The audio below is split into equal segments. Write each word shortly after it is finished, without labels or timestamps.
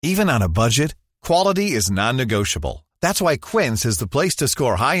Even on a budget, quality is non-negotiable. That's why Quince is the place to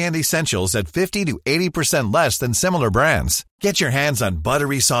score high-end essentials at 50 to 80% less than similar brands. Get your hands on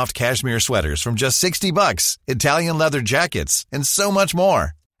buttery soft cashmere sweaters from just $60, Italian leather jackets, and so much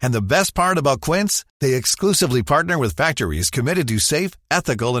more. And the best part about Quince, they exclusively partner with factories committed to safe,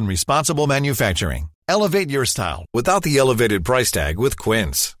 ethical, and responsible manufacturing. Elevate your style without the elevated price tag with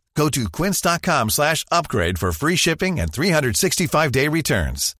Quince. Go to quince.com/upgrade for free shipping and 365-day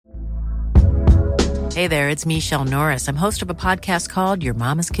returns. Hey there, it's Michelle Norris. I'm host of a podcast called Your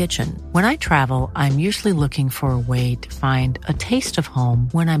Mama's Kitchen. When I travel, I'm usually looking for a way to find a taste of home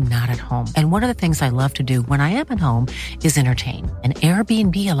when I'm not at home. And one of the things I love to do when I am at home is entertain. And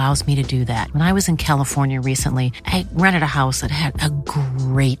Airbnb allows me to do that. When I was in California recently, I rented a house that had a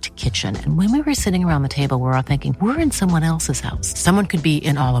great kitchen. And when we were sitting around the table, we were all thinking, we're in someone else's house. Someone could be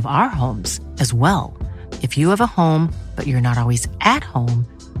in all of our homes as well. If you have a home, but you're not always at home,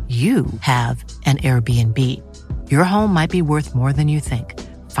 you have an Airbnb. Your home might be worth more than you think.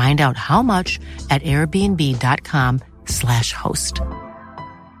 Find out how much at airbnb.com/host.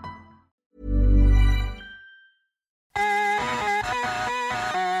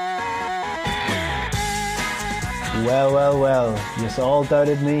 Well. You all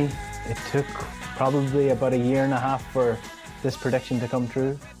doubted me. It took probably about a year and a half for this prediction to come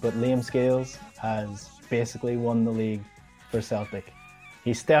true, but Liam Scales has basically won the league for Celtic.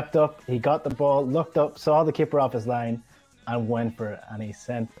 He stepped up, he got the ball, looked up, saw the keeper off his line and went for it. And he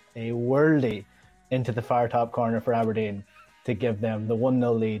sent a worldie into the far top corner for Aberdeen to give them the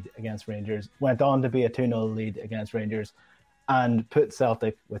 1-0 lead against Rangers. Went on to be a 2-0 lead against Rangers and put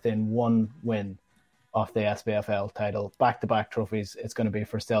Celtic within one win of the SPFL title. Back-to-back trophies it's going to be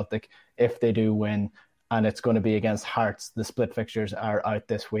for Celtic if they do win. And it's going to be against Hearts. The split fixtures are out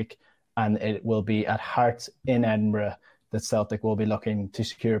this week. And it will be at Hearts in Edinburgh that Celtic will be looking to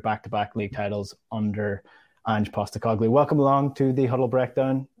secure back-to-back league titles under Ange Postecoglou. Welcome along to the Huddle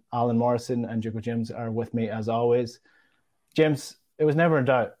Breakdown. Alan Morrison and Jugo James are with me as always. James, it was never in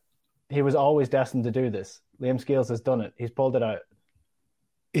doubt. He was always destined to do this. Liam Scales has done it. He's pulled it out.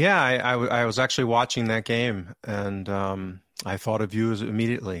 Yeah, I was actually watching that game, and I thought of you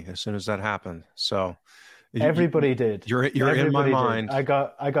immediately as soon as that happened. So everybody did. You're in my mind. I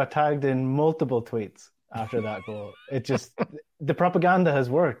got tagged in multiple tweets after that goal. It just, the propaganda has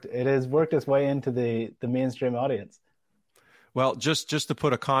worked. It has worked its way into the mainstream audience. Well, just to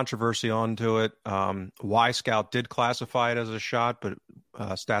put a controversy onto it, Y-Scout did classify it as a shot, but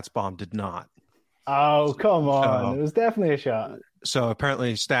StatsBomb did not. Oh, come on. It was definitely a shot. So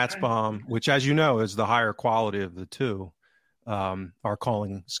apparently StatsBomb, which as you know is the higher quality of the two, are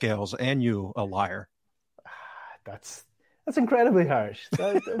calling Scales and you a liar. That's incredibly harsh.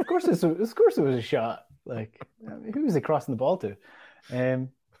 Of course it was a shot. Like, who was he crossing the ball to? No.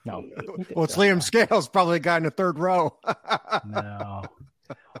 Well, it's Liam Scales, probably a guy in the third row. No,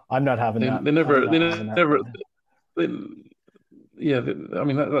 I'm not having that.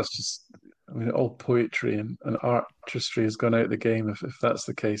 That's just. All poetry and artistry has gone out of the game if that's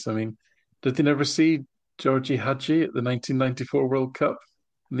the case. I mean, did they never see Georgie Hadji at the 1994 World Cup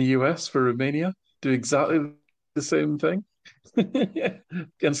in the US for Romania do exactly the same thing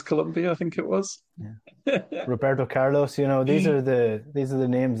against Colombia? I think it was. Yeah. Roberto Carlos. These are the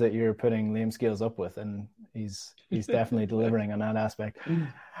names that you're putting Liam Scales up with, and he's definitely delivering on that aspect.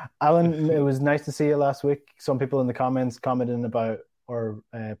 Alan, it was nice to see you last week. Some people in the comments commenting about our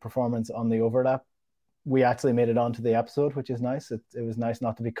performance on the overlap. We actually made it onto the episode, which is nice. It was nice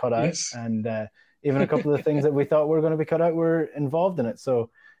not to be cut out. Yes. And even a couple of the things that we thought were going to be cut out were involved in it. So,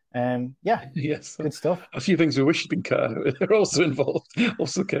 yes, good stuff. A few things we wish had been cut out. They're also involved,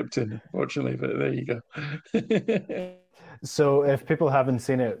 also kept in, fortunately, but there you go. So if people haven't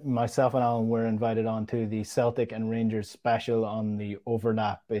seen it, myself and Alan were invited on to the Celtic and Rangers special on the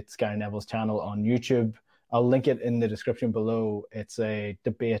overlap. It's Gary Neville's channel on YouTube. I'll link it in the description below. It's a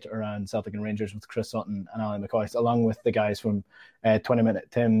debate around Celtic and Rangers with Chris Sutton and Alan McCoy, along with the guys from 20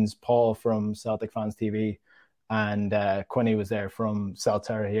 Minute Tims, Paul from Celtic Fans TV, and Quinny was there from South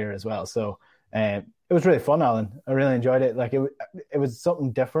Sarah here as well. So it was really fun, Alan. I really enjoyed it. Like it was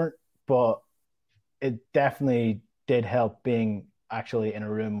something different, but it definitely did help being actually in a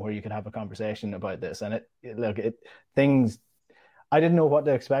room where you could have a conversation about this. And things, I didn't know what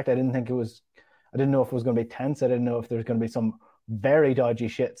to expect. I didn't know if it was going to be tense. I didn't know if there was going to be some very dodgy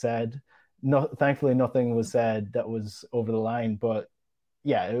shit said. No, thankfully, nothing was said that was over the line. But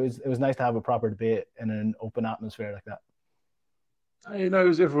yeah, it was nice to have a proper debate in an open atmosphere like that.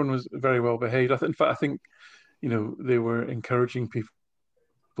 Everyone was very well behaved. In fact, I think they were encouraging people,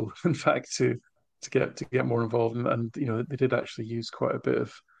 in fact, to get more involved, and they did actually use quite a bit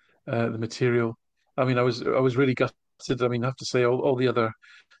of the material. I mean, I was really gutted. I mean, I have to say, all the other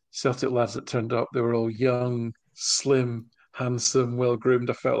Celtic lads that turned up, they were all young, slim, handsome, well groomed.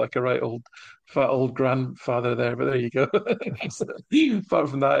 I felt like a right old, fat old grandfather there. But there you go. Apart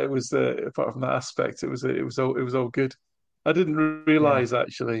from that, apart from that aspect, it was all good. I didn't Yeah. realize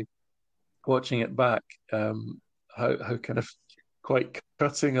actually watching it back, how kind of quite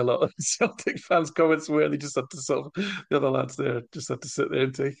cutting a lot of Celtic fans' comments were. They just had to sort of, the other lads there just had to sit there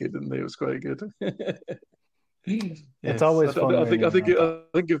and take it, didn't they? It was quite good. It's Yes, always fun reading on top.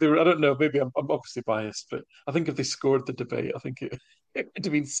 I think if they were, I don't know, maybe I'm obviously biased, but I think if they scored the debate, I think it would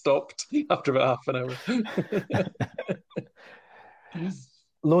have been stopped after about half an hour.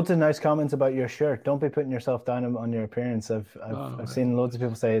 Loads of nice comments about your shirt. Don't be putting yourself down on your appearance. Oh, I've seen loads of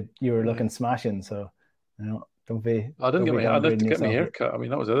people say you were yeah. looking smashing. So, don't be I didn't don't get be my. I'd have to downgrading get my yourself. hair cut. I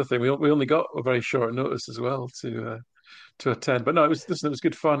mean, that was the other thing. We only got a very short notice as well to attend. But no, it was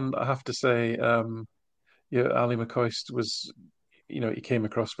good fun. I have to say, yeah, Ali McCoist was, he came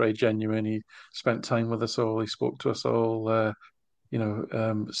across very genuine. He spent time with us all. He spoke to us all.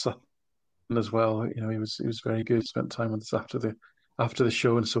 Sutton as well. He was very good. Spent time with us after the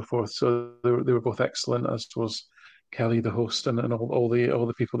show and so forth. So they were both excellent, as was Kelly, the host, and all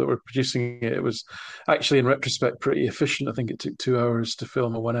the people that were producing it. It was actually, in retrospect, pretty efficient. I think it took 2 hours to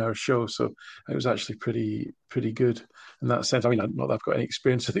film a 1 hour show, so it was actually pretty good in that sense. I mean, not that I've got any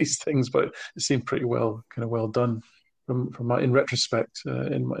experience with these things, but it seemed pretty well done in retrospect,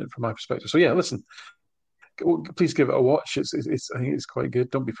 from my perspective. So yeah, listen, please give it a watch. I think it's quite good.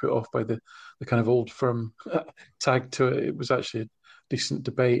 Don't be put off by the kind of old firm tag to it. It was actually a decent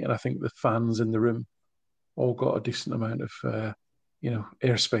debate, and I think the fans in the room all got a decent amount of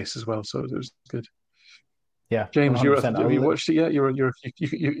airspace as well. So it was good. Yeah, James, 100%. have you watched it yet? You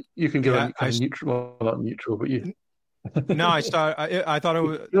can give Yeah, a kind of neutral, well, not neutral, but you. No, I thought it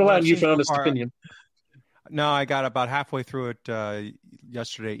was. You're what allowed I've your seen so honest far. opinion. No, I got about halfway through it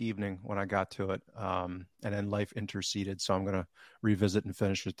yesterday evening when I got to it, and then life interceded, so I'm going to revisit and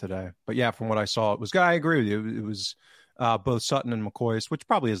finish it today. But yeah, from what I saw, it was good. I agree with you. It was both Sutton and McCoist, which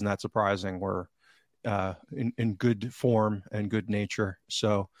probably isn't that surprising, were in good form and good nature.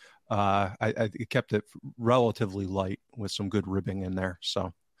 So I kept it relatively light with some good ribbing in there.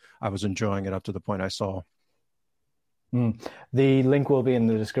 So I was enjoying it up to the point I saw. The link will be in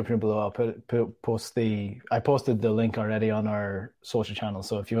the description below. I'll I posted the link already on our social channel.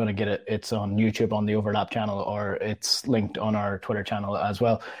 So if you want to get it, it's on YouTube on the Overlap channel, or it's linked on our Twitter channel as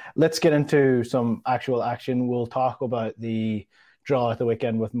well. Let's get into some actual action. We'll talk about the draw at the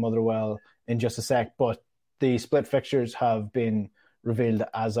weekend with Motherwell in just a sec, but the split fixtures have been revealed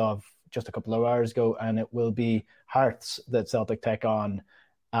as of just a couple of hours ago, and it will be Hearts that Celtic take on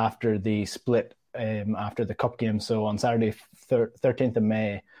after the split, after the cup game. So on Saturday, 13th of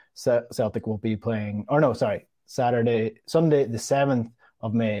May, Celtic will be playing, Sunday, the 7th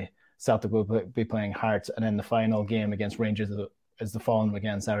of May, Celtic will be playing Hearts, and then the final game against Rangers is the following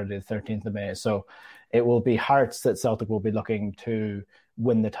weekend, Saturday, the 13th of May. So it will be Hearts that Celtic will be looking to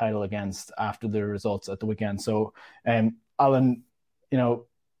win the title against after the results at the weekend. So, Alan,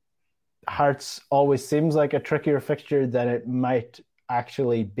 Hearts always seems like a trickier fixture than it might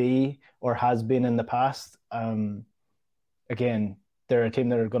actually be or has been in the past. Again, they're a team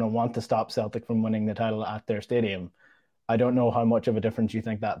that are going to want to stop Celtic from winning the title at their stadium. I don't know how much of a difference you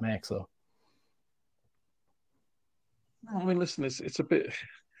think that makes, though. I mean, listen, it's a bit,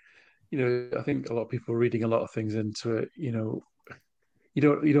 I think a lot of people are reading a lot of things into it. You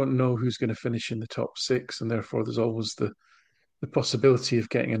don't know who's going to finish in the top six, and therefore there's always the possibility of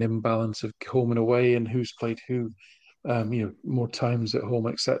getting an imbalance of home and away and who's played who. More times at home,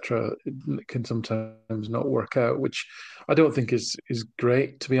 etc. It can sometimes not work out, which I don't think is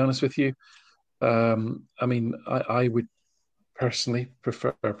great, to be honest with you. I mean, I would personally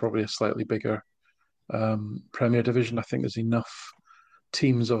prefer probably a slightly bigger Premier Division. I think there's enough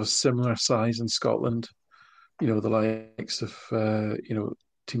teams of a similar size in Scotland. The likes of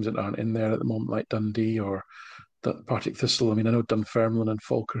teams that aren't in there at the moment, like Dundee or Partick Thistle. I mean, I know Dunfermline and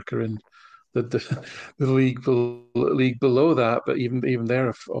Falkirk are in the league below that, but even they're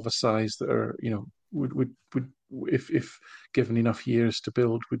of a size that are would if given enough years to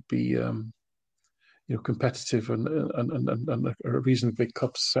build would be competitive and a reasonably big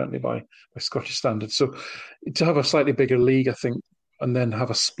clubs, certainly by Scottish standards. So to have a slightly bigger league, I think, and then have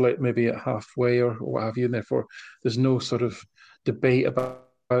a split maybe at halfway or what have you, and therefore there's no sort of debate about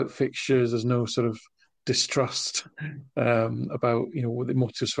fixtures. There's no sort of distrust about the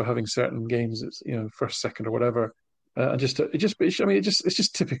motives for having certain games. It's first, second, or whatever. It's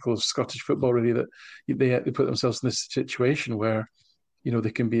just typical of Scottish football, really, that they put themselves in this situation where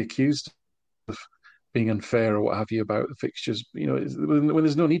they can be accused of being unfair or what have you about the fixtures, when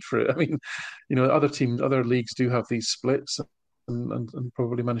there's no need for it. I mean, other leagues do have these splits and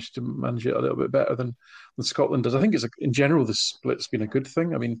probably manage to manage it a little bit better than Scotland does. I think in general, the split's been a good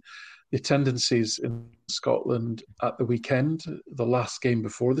thing. I mean, the attendances in Scotland at the weekend, the last game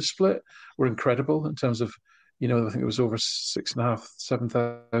before the split, were incredible in terms of, I think it was over 6,500,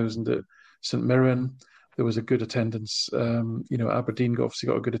 7,000 at St Mirren. There was a good attendance. Aberdeen obviously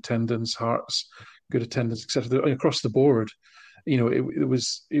got a good attendance, Hearts, good attendance, etc. Across the board, it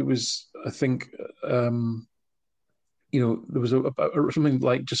was. I think, there was something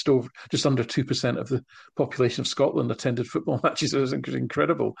like just under 2% of the population of Scotland attended football matches. It was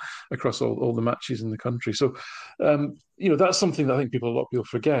incredible across all the matches in the country. So, that's something that I think a lot of people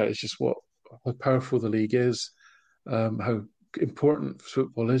forget. It's just how powerful the league is, how important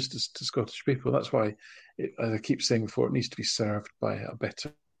football is to Scottish people. That's why, as I keep saying before, it needs to be served by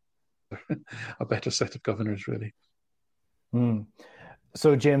a better set of governors, really.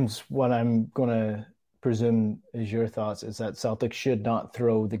 So, James, what I'm going to presume is your thoughts is that Celtic should not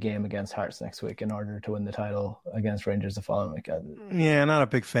throw the game against Hearts next week in order to win the title against Rangers the following week. Yeah, not a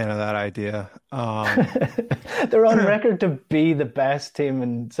big fan of that idea. They're on record to be the best team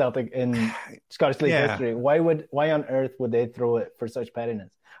in Scottish League history. Why on earth would they throw it for such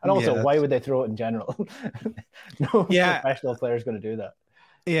pettiness? And also, why would they throw it in general? No professional player is going to do that.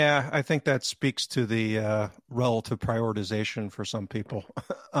 Yeah, I think that speaks to the relative prioritization for some people.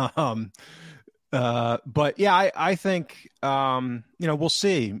 But yeah, I think, we'll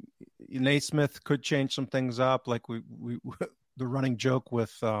see. Naismith could change some things up. Like we the running joke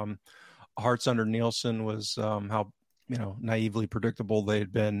with Hearts under Nielsen was how naively predictable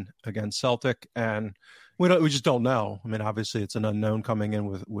they'd been against Celtic, and we just don't know. I mean, obviously it's an unknown coming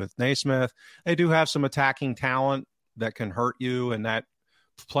in with Naismith. They do have some attacking talent that can hurt you, and that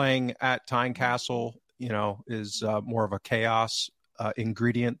playing at Tynecastle, is more of a chaos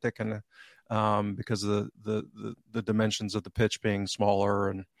ingredient that can. Because of the dimensions of the pitch being smaller,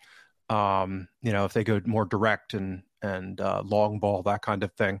 and if they go more direct and long ball, that kind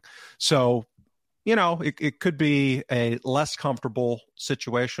of thing. So, it could be a less comfortable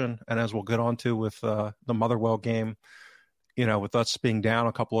situation. And as we'll get onto with the Motherwell game, with us being down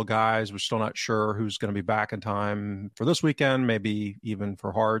a couple of guys, we're still not sure who's going to be back in time for this weekend, maybe even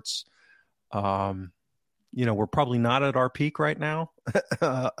for Hearts. We're probably not at our peak right now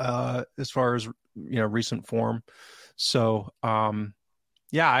as far as, recent form. So, I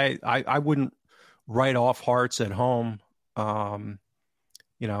wouldn't write off Hearts at home. Again,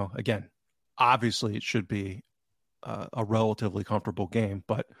 obviously it should be a relatively comfortable game,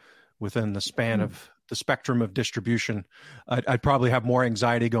 but within the span of the spectrum of distribution, I'd probably have more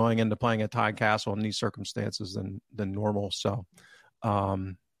anxiety going into playing at Tynecastle in these circumstances than normal. So,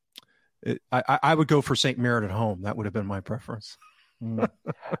 I would go for St. Mirren at home. That would have been my preference. Well,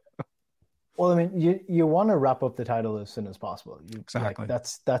 I mean, you want to wrap up the title as soon as possible. Exactly.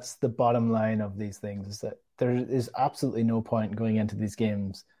 That's the bottom line of these things, is that there is absolutely no point going into these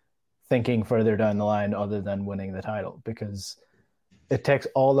games thinking further down the line other than winning the title, because it takes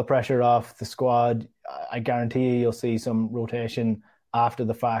all the pressure off the squad. I guarantee you'll see some rotation after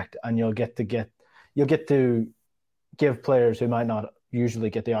the fact, and you'll get to give players who might not usually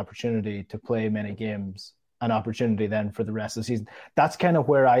get the opportunity to play many games an opportunity then for the rest of the season. That's kind of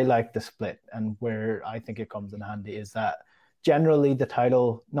where I like the split, and where I think it comes in handy is that generally the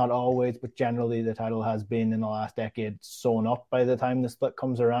title, not always, but generally the title has been in the last decade sewn up by the time the split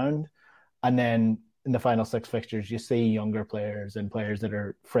comes around. And then in the final 6 fixtures, you see younger players and players that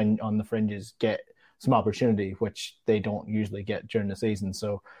are on the fringes get some opportunity, which they don't usually get during the season.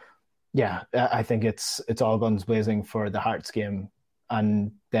 So yeah, I think it's all guns blazing for the Hearts game,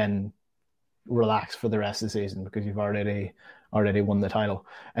 and then relax for the rest of the season because you've already won the title.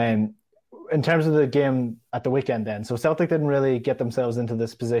 In terms of the game at the weekend then, so Celtic didn't really get themselves into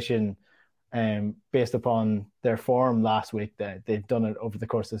this position based upon their form last week. They've done it over the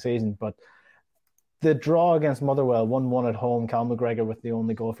course of the season, but the draw against Motherwell, 1-1 at home, Cal McGregor with the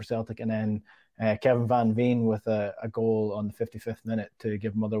only goal for Celtic, and then Kevin Van Veen with a goal on the 55th minute to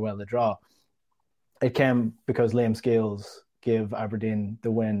give Motherwell the draw. It came because Liam Scales gave Aberdeen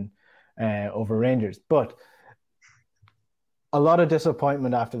the win over Rangers. But a lot of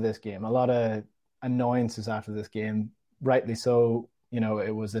disappointment after this game, a lot of annoyances after this game, rightly so.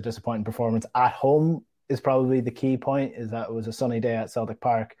 It was a disappointing performance. At home is probably the key point, is that it was a sunny day at Celtic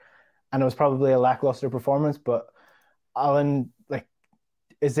Park, and it was probably a lackluster performance. But Alan,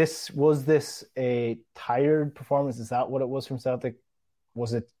 was this a tired performance? Is that what it was from Celtic?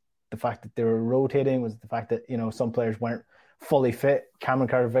 Was it the fact that they were rotating? Was it the fact that, some players weren't fully fit. Cameron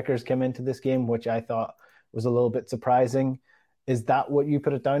Carter-Vickers came into this game, which I thought was a little bit surprising. Is that what you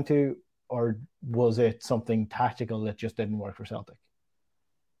put it down to, or was it something tactical that just didn't work for Celtic?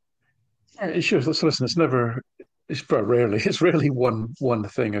 Sure. So listen, it's very rarely, it's rarely one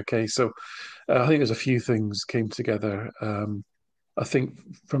thing. Okay, so I think there's a few things came together. I think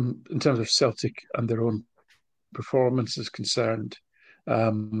in terms of Celtic and their own performance is concerned,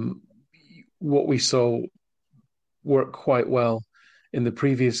 what we saw work quite well in the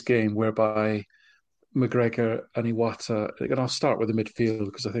previous game, whereby McGregor and Iwata, and I'll start with the midfield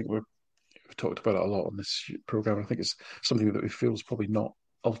because I think we've talked about it a lot on this program. I think it's something that we feel is probably not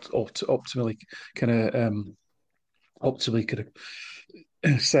optimally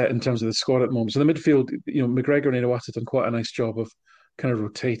set in terms of the squad at the moment. So the midfield, McGregor and Iwata done quite a nice job of kind of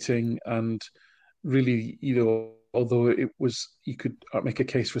rotating and really, although it was, you could make a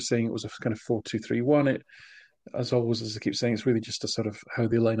case for saying it was a kind of 4-2-3-1. It, as always, as I keep saying, it's really just a sort of how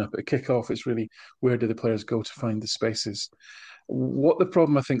they line up at kickoff. It's really where do the players go to find the spaces. What the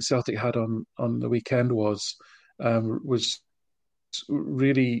problem I think Celtic had on the weekend was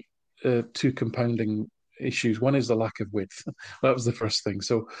really two compounding issues. One is the lack of width. That was the first thing.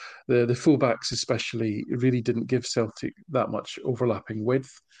 So the fullbacks especially really didn't give Celtic that much overlapping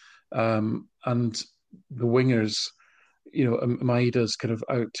width, and the wingers, Maeda's kind of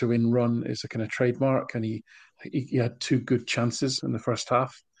out to in run is a kind of trademark, and he had two good chances in the first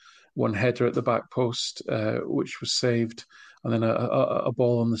half. One header at the back post, which was saved, and then a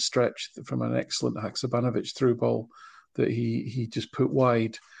ball on the stretch from an excellent Haksabanovic through ball that he just put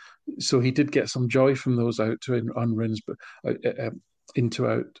wide. So he did get some joy from those out to in runs, but out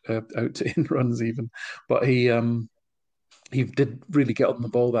to in runs even. But he did really get on the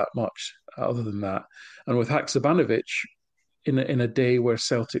ball that much. Other than that, and with Haksabanovic, in a day where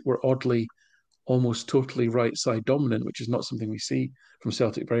Celtic were oddly almost totally right side dominant, which is not something we see from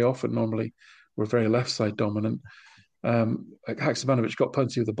Celtic very often. Normally, we're very left side dominant. Haksabanovic got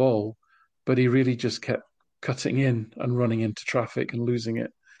plenty of the ball, but he really just kept cutting in and running into traffic and losing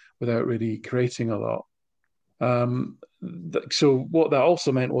it without really creating a lot. So what that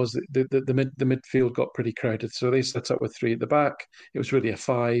also meant was that the midfield got pretty crowded. So they set up with three at the back. It was really a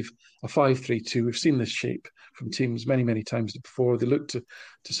 5-3-2. We've seen this shape from teams many, many times before. They look to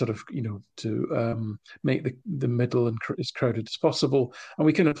sort of make the middle as crowded as possible, and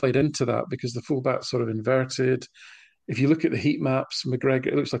we kind of played into that because the fullback sort of inverted. If you look at the heat maps, McGregor,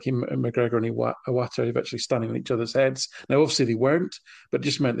 it looks like McGregor and Iwata are actually standing on each other's heads. Now, obviously, they weren't, but it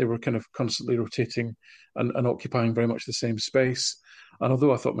just meant they were kind of constantly rotating and occupying very much the same space. And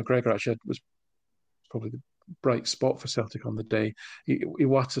although I thought McGregor actually was probably the bright spot for Celtic on the day,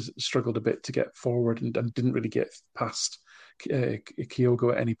 Iwata struggled a bit to get forward and didn't really get past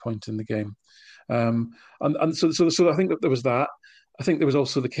Kyogo at any point in the game. And so I think that there was that. I think there was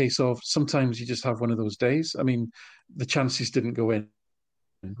also the case of sometimes you just have one of those days. I mean, the chances didn't go in,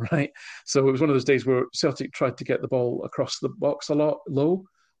 right? So it was one of those days where Celtic tried to get the ball across the box a lot low,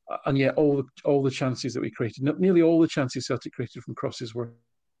 and yet all the chances that we created, nearly all the chances Celtic created from crosses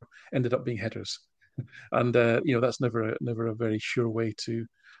ended up being headers, and that's never a very sure way to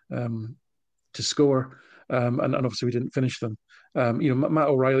score, and obviously we didn't finish them. Matt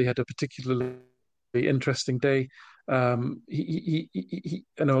O'Reilly had a particularly interesting day. I know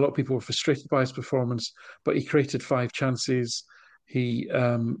a lot of people were frustrated by his performance, but he created 5 chances. He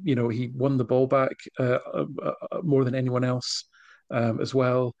won the ball back more than anyone else as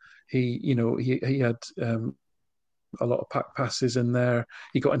well. He had a lot of pack passes in there.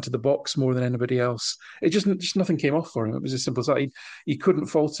 He got into the box more than anybody else. It just nothing came off for him. It was as simple as that. You couldn't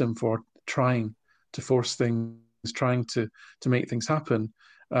fault him for trying to force things, trying to make things happen.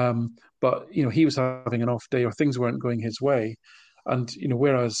 But he was having an off day, or things weren't going his way, and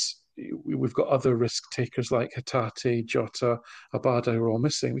whereas we've got other risk takers like Hatate, Jota, Abada who are all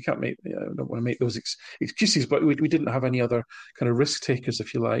missing. We can't I don't want to make those excuses, but we didn't have any other kind of risk takers,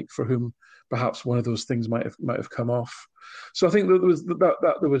 if you like, for whom perhaps one of those things might have come off. So I think that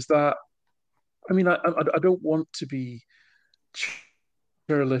there was that. I mean, I don't want to be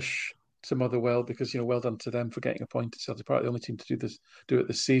churlish to Motherwell because well done to them for getting a point at Celtic Park, the only team to do it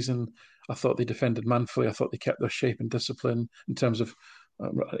this season. I thought they defended manfully. I thought they kept their shape and discipline in terms of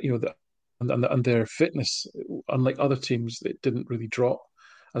and their fitness. Unlike other teams, it didn't really drop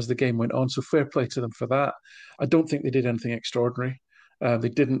as the game went on. So fair play to them for that. I don't think they did anything extraordinary. They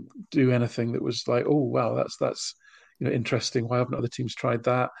didn't do anything that was like, oh wow, that's interesting. Why haven't other teams tried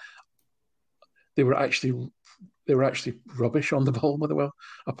that? They were actually rubbish on the ball, Motherwell.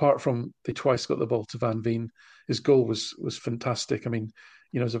 Apart from they twice got the ball to Van Veen, his goal was fantastic. I mean,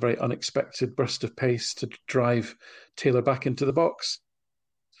 it was a very unexpected burst of pace to drive Taylor back into the box.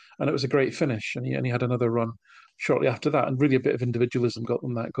 And it was a great finish. And he had another run shortly after that. And really a bit of individualism got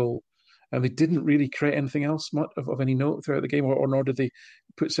them that goal. And they didn't really create anything else much of any note throughout the game, or nor did they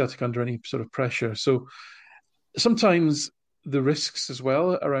put Celtic under any sort of pressure. So sometimes the risks as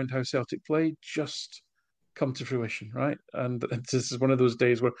well around how Celtic play just come to fruition, right? And this is one of those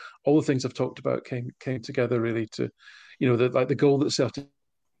days where all the things I've talked about came together really to, the goal that Celtic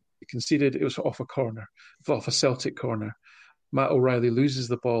conceded, it was off a corner, off a Celtic corner. Matt O'Reilly loses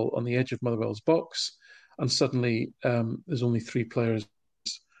the ball on the edge of Motherwell's box, and suddenly there's only 3 players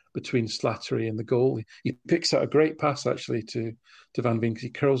between Slattery and the goal. He picks out a great pass actually to Van Veen, because he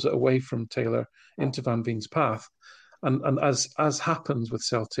curls it away from Taylor into Van Veen's path. And as happens with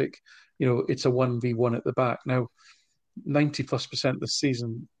Celtic, it's a 1v1 at the back. Now, 90+% this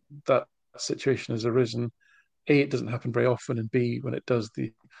season, that situation has arisen. A, it doesn't happen very often, and B, when it does,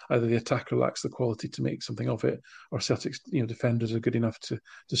 either the attacker lacks the quality to make something of it, or Celtic's defenders are good enough to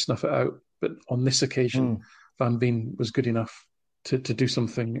snuff it out. But on this occasion, Van Veen was good enough to do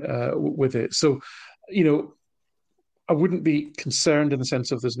something with it. So, I wouldn't be concerned in the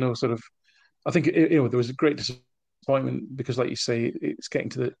sense of there's no sort of. I think there was a great disappointment because, like you say, it's getting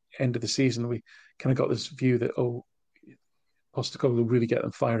to the end of the season. We kind of got this view that Postecoglou will really get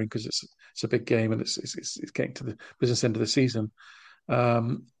them firing because it's a big game and it's getting to the business end of the season.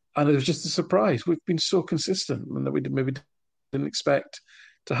 And it was just a surprise. We've been so consistent and that we maybe didn't expect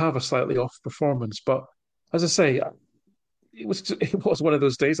to have a slightly off performance. But as I say, it was one of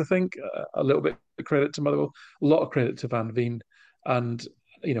those days. I think a little bit of credit to Motherwell, a lot of credit to Van Veen, and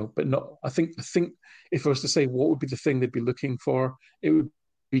but not. I think if I was to say what would be the thing they'd be looking for, it would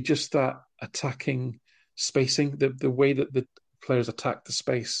be just that attacking spacing, the way that the players attacked the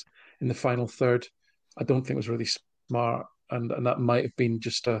space in the final third. I don't think was really smart, and that might have been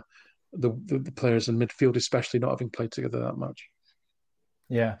just the players in midfield, especially not having played together that much.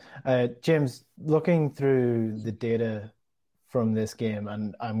 Yeah, James, looking through the data from this game,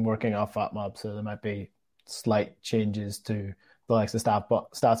 and I'm working off FotMob, so there might be slight changes to the likes of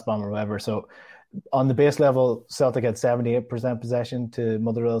StatsBomb or whatever. So on the base level, Celtic had 78% possession to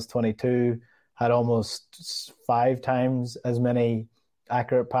Motherwell's 22%, had almost 5 times as many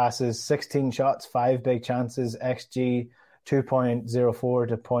accurate passes, 16 shots, 5 big chances, XG 2.04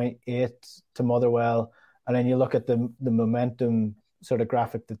 to 0.8 to Motherwell. And then you look at the momentum sort of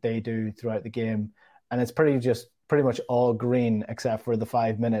graphic that they do throughout the game, and it's pretty much all green except for the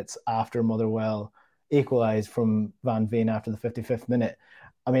 5 minutes after Motherwell equalised from Van Veen after the 55th minute.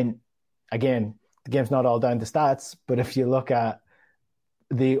 I mean, again, the game's not all down to stats, but if you look at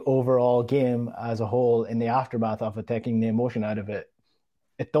the overall game as a whole in the aftermath of it, taking the emotion out of it,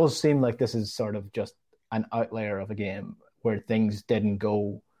 it does seem like this is sort of just an outlier of a game where things didn't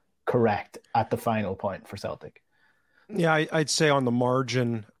go correct at the final point for Celtic. Yeah, I'd say on the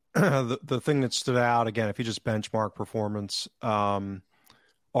margin, the thing that stood out, again, if you just benchmark performance,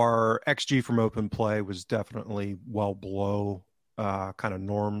 our XG from open play was definitely well below kind of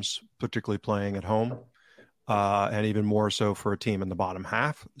norms, particularly playing at home, and even more so for a team in the bottom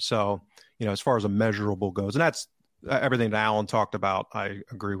half. So, as far as a measurable goes, and that's everything that Alan talked about, I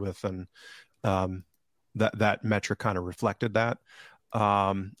agree with, and that metric kind of reflected that.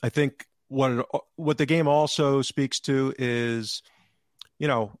 I think what the game also speaks to is,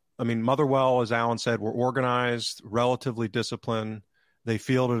 Motherwell, as Alan said, were organized, relatively disciplined. They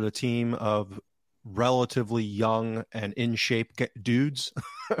fielded a team of relatively young and in shape dudes,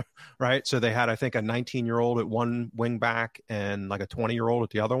 right? So they had, I think, a 19-year-old at one wing back and like a 20-year-old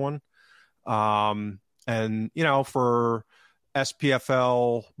at the other one. And, for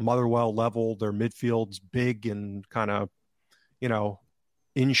SPFL Motherwell level, their midfield's big and kind of,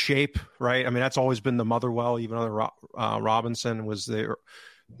 in shape, right? I mean, that's always been the Motherwell, even though Robinson was there.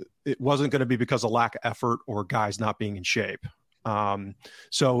 It wasn't going to be because of lack of effort or guys not being in shape.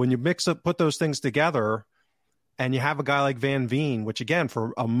 So when you put those things together and you have a guy like Van Veen, which again,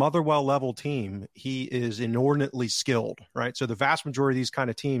 for a Motherwell level team, he is inordinately skilled, right? So the vast majority of these kind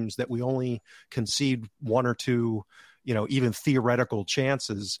of teams that we only concede 1 or 2, even theoretical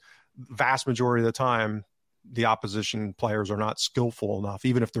chances, vast majority of the time, the opposition players are not skillful enough,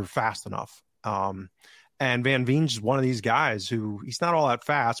 even if they're fast enough. And Van Veen's one of these guys who he's not all that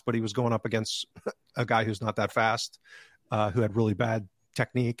fast, but he was going up against a guy who's not that fast, who had really bad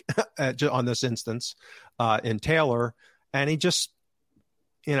technique on this instance in Taylor. And he just,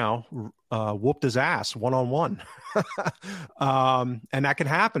 whooped his ass one-on-one. And that can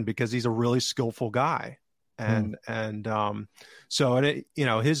happen because he's a really skillful guy. So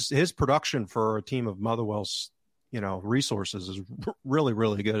his production for a team of Motherwell's, resources is really,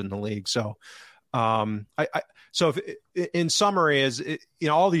 really good in the league. So, so if, in summary is,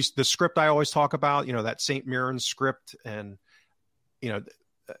 all the script I always talk about, that St. Mirren script, and,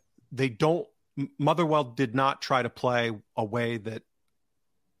 Motherwell did not try to play a way that,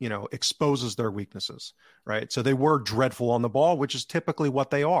 exposes their weaknesses, right? So they were dreadful on the ball, which is typically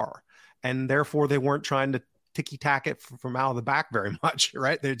what they are. And therefore they weren't trying to ticky-tack it from out of the back very much,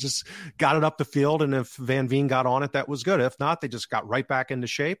 right? They just got it up the field, and if Van Veen got on it, that was good. If not, they just got right back into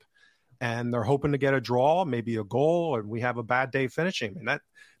shape, and they're hoping to get a draw, maybe a goal, and we have a bad day finishing. And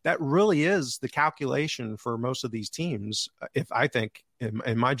that really is the calculation for most of these teams, if I think,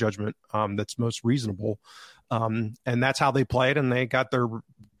 in my judgment, that's most reasonable. And that's how they played, and they got their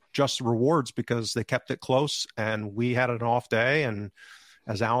just rewards because they kept it close, and we had an off day. And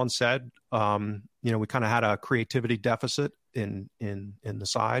as Alan said, we kind of had a creativity deficit in the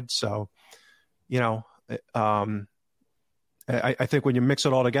side. So, I think when you mix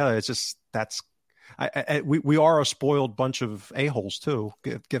it all together, it's just we are a spoiled bunch of a-holes too.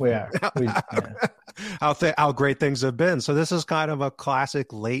 How great things have been. So this is kind of a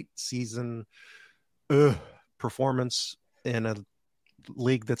classic late season performance in a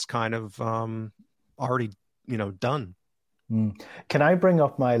league that's kind of already done. Can I bring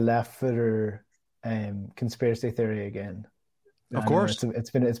up my left footer conspiracy theory again? Of course. It's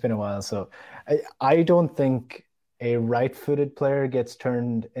been a while. So I don't think a right-footed player gets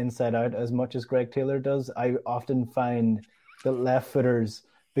turned inside out as much as Greg Taylor does. I often find that left footers,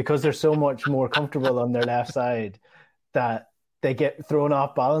 because they're so much more comfortable on their left side, that they get thrown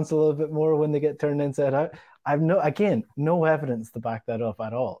off balance a little bit more when they get turned inside out. I've no evidence to back that up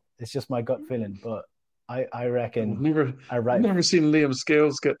at all. It's just my gut feeling, but I reckon I've never seen Liam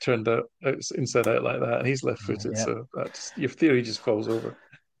Scales get turned out inside out like that, and he's left-footed, so your theory just falls over.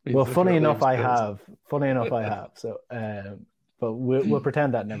 Well, funny enough, I have. So, but we'll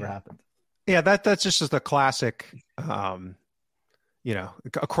pretend that never happened. Yeah, that's just the classic,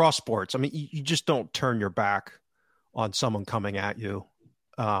 across sports. I mean, you just don't turn your back on someone coming at you.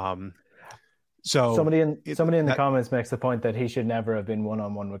 So somebody in the comments makes the point that he should never have been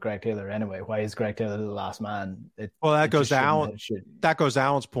one-on-one with Greg Taylor anyway. Why is Greg Taylor the last man? That goes to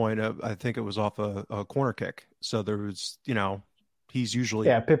Alan's point. I think it was off a corner kick. So there was, he's usually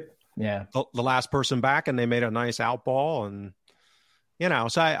the last person back, and they made a nice out ball, and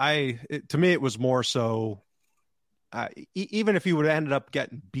so to me it was more so even if he would have ended up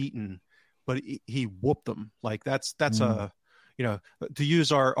getting beaten, but he whooped them. Like that's a to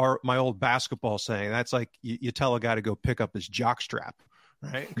use my old basketball saying, that's like you tell a guy to go pick up his jock strap,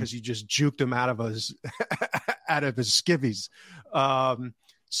 right? Because you just juked him out of his skivvies.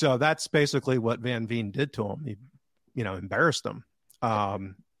 So that's basically what Van Veen did to him. He embarrassed him.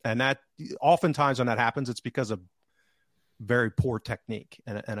 And that oftentimes when that happens, it's because of very poor technique.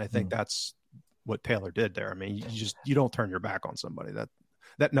 And I think that's what Taylor did there. I mean, you don't turn your back on somebody.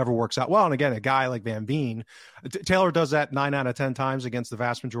 That never works out well. And again, a guy like Van Veen, Taylor does that 9 out of 10 times against the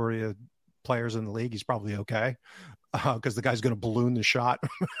vast majority of players in the league. He's probably okay because the guy's going to balloon the shot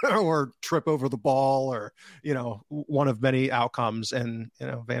or trip over the ball or, one of many outcomes. And,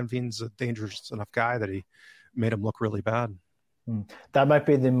 Van Veen's a dangerous enough guy that he made him look really bad. That might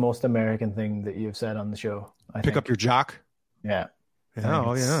be the most American thing that you've said on the show. Pick up your jock. Yeah.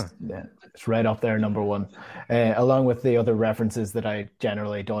 Yeah, it's right up there, number one, along with the other references that I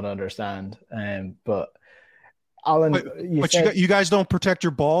generally don't understand. But Alan, you guys don't protect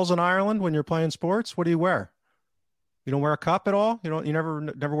your balls in Ireland when you're playing sports. What do you wear? You don't wear a cup at all. You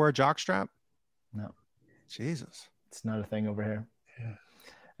never wear a jock strap. No, Jesus, it's not a thing over here. Yeah.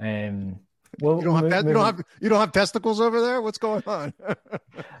 Well, you don't have testicles over there. What's going on?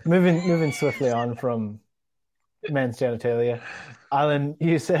 moving swiftly on from men's genitalia. Alan,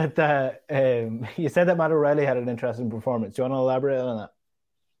 you said that Matt O'Reilly had an interesting performance. Do you want to elaborate on that?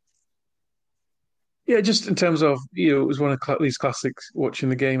 Yeah, just in terms of, it was one of these classics watching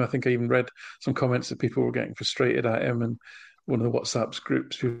the game. I think I even read some comments that people were getting frustrated at him, and one of the WhatsApp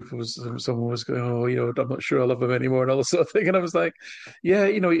groups, someone was going, I'm not sure I love him anymore and all this sort of thing. And I was like, yeah,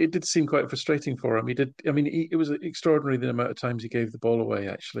 it did seem quite frustrating for him. It was extraordinary the amount of times he gave the ball away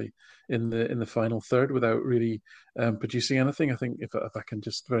actually in the final third without really producing anything. I think if I can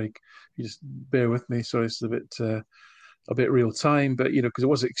just you just bear with me. Sorry, it's a bit real time, but because it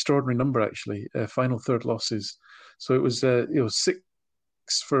was an extraordinary number actually, final third losses. So it was 6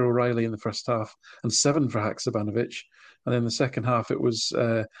 for O'Reilly in the first half and 7 for Haksabanovic. And then the second half, it was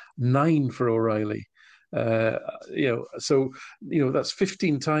 9 for O'Reilly. So that's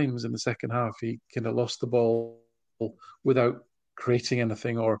 15 times in the second half he kind of lost the ball without creating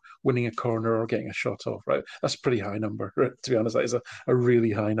anything or winning a corner or getting a shot off, right? That's a pretty high number, right? To be honest. That is a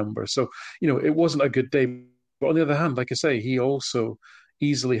really high number. So, it wasn't a good day. But on the other hand, like I say, he also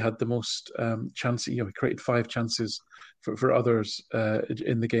easily had the most chances. He created 5 chances for others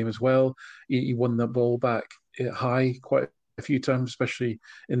in the game as well. He won the ball back high quite a few times, especially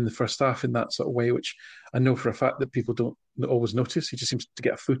in the first half in that sort of way, which I know for a fact that people don't always notice. He just seems to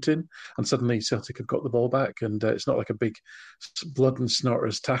get a foot in and suddenly Celtic have got the ball back, and it's not like a big blood and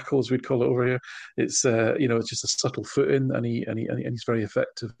snorters tackle, as we'd call it over here. It's it's just a subtle foot in, and he's very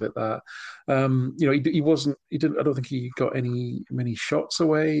effective at that. He didn't. I don't think he got many shots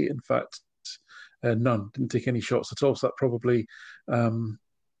away. In fact, none. Didn't take any shots at all. So that probably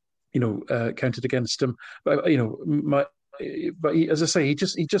counted against him. But as I say, he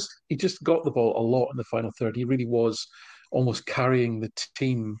just got the ball a lot in the final third. He really was almost carrying the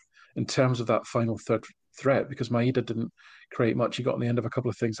team in terms of that final third threat, because Maeda didn't create much. He got on the end of a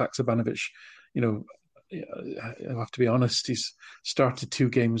couple of things. Haksabanovic, I have to be honest, he's started 2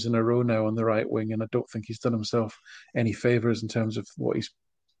 games in a row now on the right wing, and I don't think he's done himself any favours in terms of what he's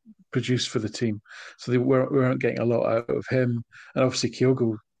produced for the team. So we weren't getting a lot out of him, and obviously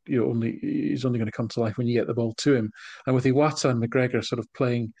Kyogo. He's only going to come to life when you get the ball to him. And with Iwata and McGregor sort of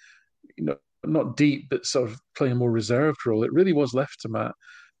playing, not deep, but sort of playing a more reserved role, it really was left to Matt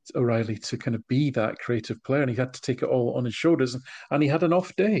O'Riley to kind of be that creative player, and he had to take it all on his shoulders. And he had an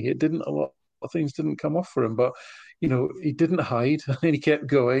off day. A lot of things didn't come off for him, but he didn't hide, and he kept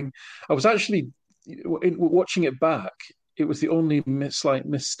going. I was actually watching it back. It was the only slight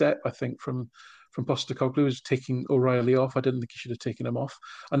misstep, I think, from Postecoglou, was taking O'Riley off. I didn't think he should have taken him off.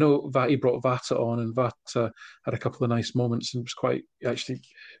 I know he brought Vata on, and Vata had a couple of nice moments and was actually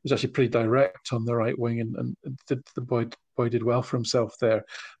pretty direct on the right wing, and the boy did well for himself there.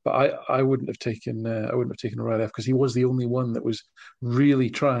 But I wouldn't have taken O'Riley off, because he was the only one that was really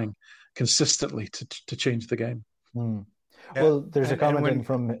trying consistently to change the game. Well, there's a comment in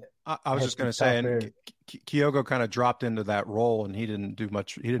from. I was just going to say, and Kyogo kind of dropped into that role, and he didn't do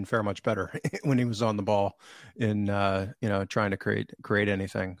much. He didn't fare much better when he was on the ball in trying to create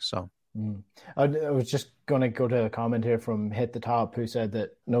anything. So I was just going to go to a comment here from Hit the Top, who said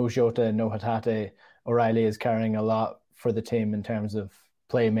that no Jota, no Hatate, O'Riley is carrying a lot for the team in terms of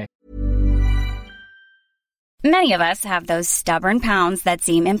playmaking. Many of us have those stubborn pounds that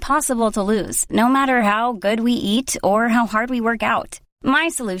seem impossible to lose, no matter how good we eat or how hard we work out. My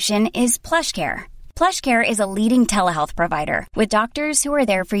solution is PlushCare. PlushCare is a leading telehealth provider with doctors who are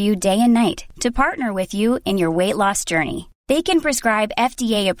there for you day and night to partner with you in your weight loss journey. They can prescribe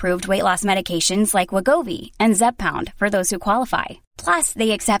FDA-approved weight loss medications like Wegovy and Zepbound for those who qualify. Plus, they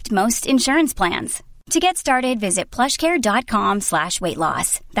accept most insurance plans. To get started, visit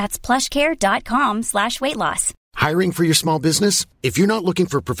plushcare.com/weightloss. That's plushcare.com/weightloss. Hiring for your small business? If you're not looking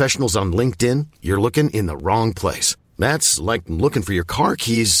for professionals on LinkedIn, you're looking in the wrong place. That's like looking for your car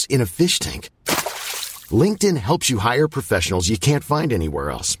keys in a fish tank. LinkedIn helps you hire professionals you can't find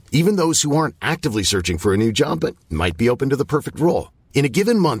anywhere else, even those who aren't actively searching for a new job but might be open to the perfect role. In a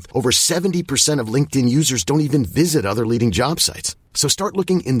given month, over 70% of LinkedIn users don't even visit other leading job sites. So start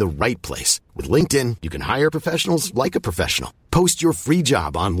looking in the right place. With LinkedIn, you can hire professionals like a professional. Post your free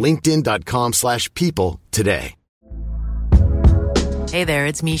job on linkedin.com/people today. Hey there,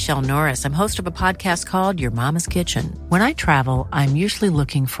 it's Michelle Norris. I'm host of a podcast called Your Mama's Kitchen. When I travel, I'm usually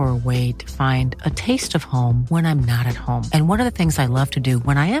looking for a way to find a taste of home when I'm not at home. And one of the things I love to do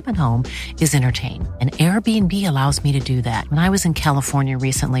when I am at home is entertain. And Airbnb allows me to do that. When I was in California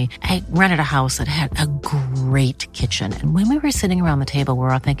recently, I rented a house that had a great kitchen. And when we were sitting around the table, we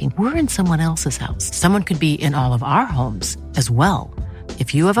were all thinking, we're in someone else's house. Someone could be in all of our homes as well.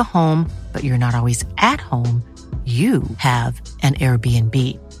 If you have a home, but you're not always at home, you have an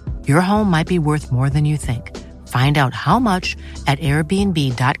Airbnb. Your home might be worth more than you think. Find out how much at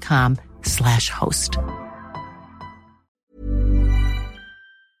airbnb.com/host.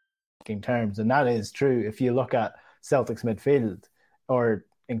 Terms, and that is true. If you look at Celtic's midfield, or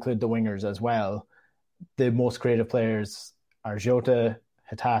include the wingers as well, the most creative players are Jota,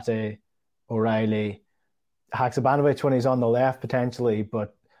 Hatate, O'Riley, Haksabanovic when he's on the left potentially,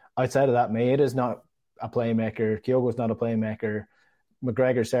 but outside of that, Maeda's not a playmaker, Kyogo's not a playmaker,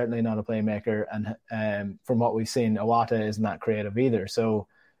 McGregor's certainly not a playmaker, and from what we've seen, Iwata isn't that creative either. So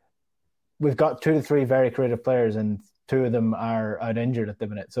we've got 2 to 3 very creative players, and 2 of them are out injured at the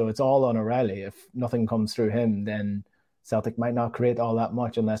minute. So it's all on O'Riley. If nothing comes through him, then Celtic might not create all that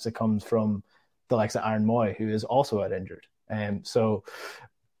much unless it comes from the likes of Aaron Moy, who is also out injured. So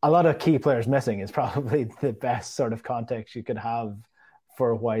a lot of key players missing is probably the best sort of context you could have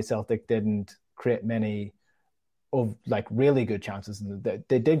for why Celtic didn't create many of like really good chances, and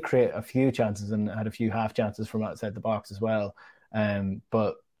they did create a few chances and had a few half chances from outside the box as well.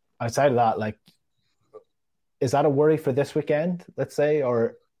 But outside of that, like, is that a worry for this weekend, let's say,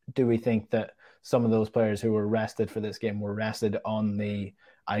 or do we think that some of those players who were rested for this game were rested on the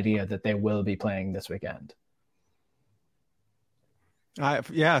idea that they will be playing this weekend?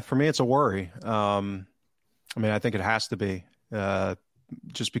 For me, it's a worry. I mean, I think it has to be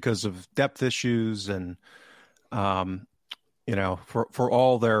just because of depth issues and, for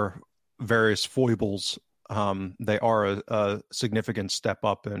all their various foibles, they are a significant step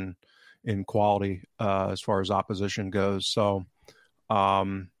up in quality as far as opposition goes. So, I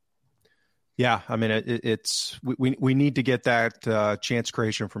mean, we need to get that chance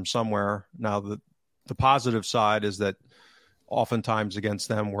creation from somewhere. Now, the positive side is that oftentimes against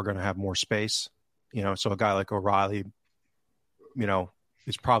them, we're going to have more space, so a guy like O'Reilly,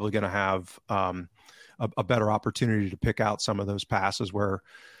 is probably going to have a better opportunity to pick out some of those passes where,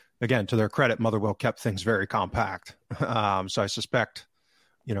 again, to their credit, Motherwell kept things very compact. So I suspect,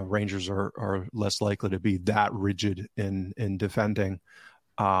 Rangers are less likely to be that rigid in defending.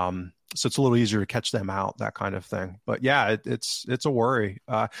 So it's a little easier to catch them out, that kind of thing. But yeah, it's a worry.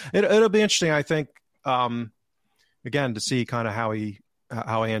 It'll be interesting, I think, again, to see kind of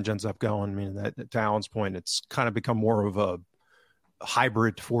how Ange ends up going. I mean, to Alan's point, it's kind of become more of a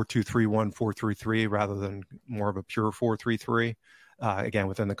hybrid 4-2-3-1, 4-3-3 rather than more of a pure 4-3-3. Again,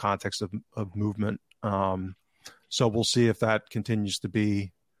 within the context of movement. So we'll see if that continues to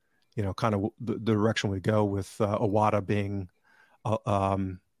be, kind of the direction we go with Iwata being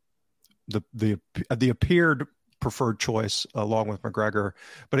the appeared preferred choice along with McGregor.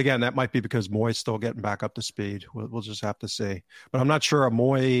 But again, that might be because Moy's still getting back up to speed. We'll just have to see. But I'm not sure a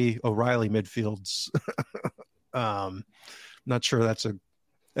Moy O'Reilly midfield's not sure that's in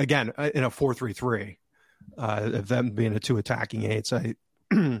a 4-3-3, them being a two attacking eights.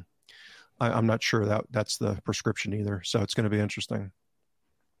 I'm not sure that's the prescription either. So it's going to be interesting.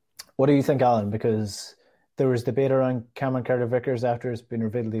 What do you think, Alan? Because there was debate around Cameron Carter-Vickers after it's been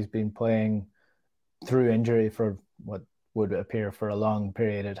revealed he's been playing through injury for what would appear for a long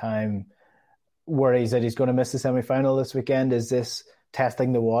period of time. Worries that he's going to miss the semi-final this weekend. Is this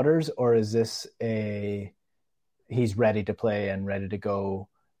testing the waters, or is this he's ready to play and ready to go,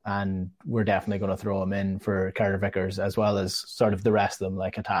 and we're definitely going to throw him in for Carter-Vickers as well as sort of the rest of them,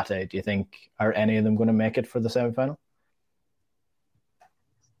 like Hatate? Do you think, are any of them going to make it for the semi-final?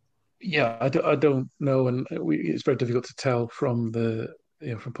 Yeah, I don't know, and it's very difficult to tell from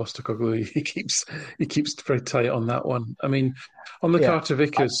from Postecoglou. He keeps very tight on that one. I mean, on the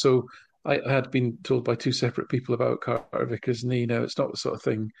Carter-Vickers, so I had been told by two separate people about Carter-Vickers' knee. Now, it's not the sort of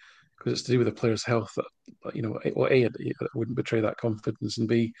thing, because it's to do with the player's health, that, A, it wouldn't betray that confidence, and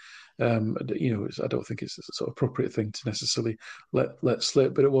B, I don't think it's a sort of appropriate thing to necessarily let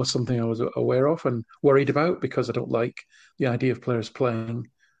slip. But it was something I was aware of and worried about, because I don't like the idea of players playing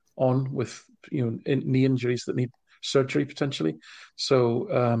on with knee injuries that need surgery potentially. So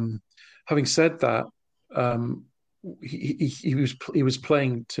having said that, he was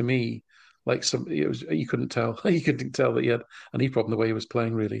playing to me like you couldn't tell that he had a knee problem the way he was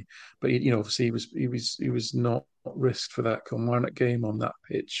playing, really. But obviously he was not risked for that Kilmarnock game on that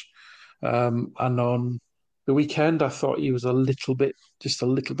pitch. And on the weekend, I thought he was a little bit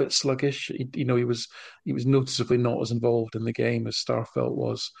sluggish. He was noticeably not as involved in the game as Starfelt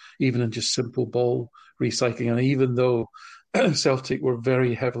was, even in just simple ball recycling. And even though Celtic were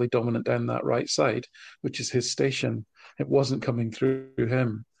very heavily dominant down that right side, which is his station, it wasn't coming through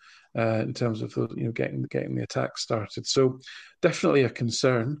him in terms of getting the attack started. So definitely a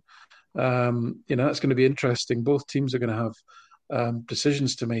concern. That's going to be interesting. Both teams are going to have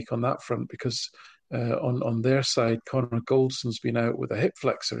decisions to make on that front, because on their side, Connor Goldson's been out with a hip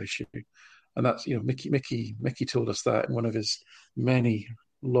flexor issue, and that's Mickey told us that in one of his many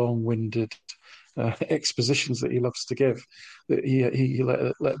long-winded expositions that he loves to give, that he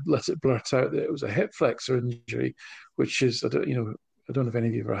let it blurt out that it was a hip flexor injury, which is I don't know if any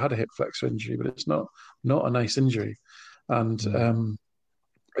of you have ever had a hip flexor injury, but it's not a nice injury, and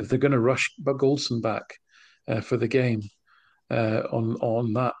if they're going to rush Goldson back for the game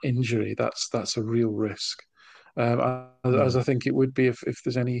on that injury, that's a real risk. As I think it would be if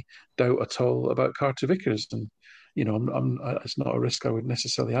there's any doubt at all about Carter-Vickers, and it's not a risk I would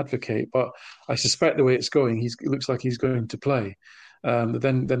necessarily advocate, but I suspect the way it's going, it looks like he's going to play.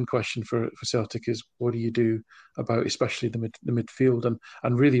 Then question for Celtic is, what do you do about especially the midfield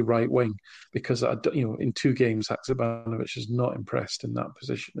and really right wing, because in 2 games Haksabanovic is not impressed in that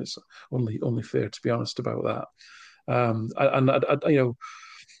position. It's only fair to be honest about that.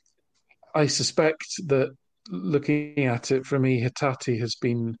 I suspect that looking at it, for me, Hatate has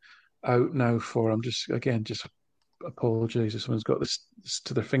been out now for, just apologize if someone's got this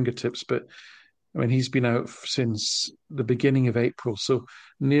to their fingertips, but I mean, he's been out since the beginning of April, so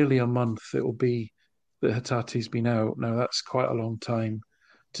nearly a month it will be that Hatate's been out. Now, that's quite a long time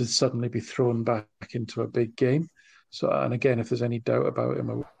to suddenly be thrown back into a big game. So, and again, if there's any doubt about him,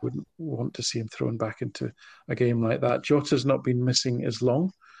 I wouldn't want to see him thrown back into a game like that. Jota's not been missing as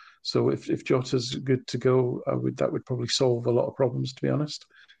long. So if Jota's good to go, that would probably solve a lot of problems, to be honest.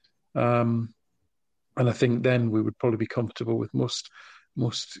 And I think then we would probably be comfortable with most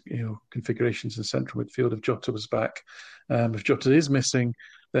configurations in central midfield if Jota was back. If Jota is missing,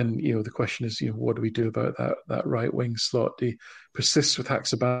 then the question is, what do we do about that right wing slot? Do you persist with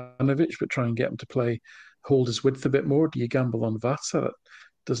Haksabanovic but try and get him to hold his width a bit more? Do you gamble on Vata? That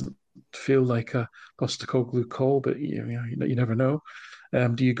doesn't feel like a Postecoglou call, but you never know.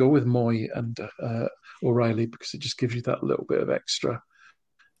 Do you go with Moy and O'Reilly because it just gives you that little bit of extra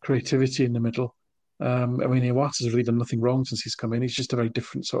creativity in the middle? I mean, Iwata's really done nothing wrong since he's come in. He's just a very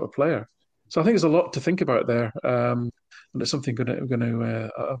different sort of player. So I think there's a lot to think about there. And it's something we're going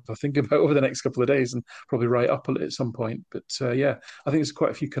to think about over the next couple of days and probably write up at some point. But I think there's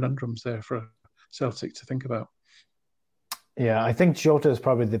quite a few conundrums there for Celtic to think about. Yeah, I think Jota is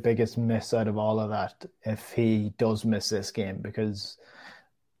probably the biggest miss out of all of that if he does miss this game, because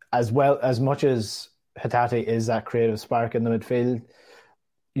as much as Hatate is that creative spark in the midfield,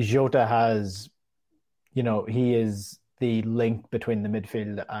 Jota has, he is the link between the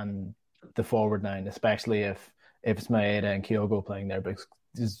midfield and the forward line, especially if it's Maeda and Kyogo playing there, because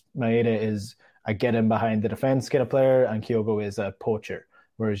Maeda is a get in behind the defence kind of player and Kyogo is a poacher,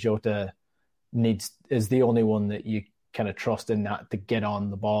 whereas Jota is the only one that you kind of trust in that to get on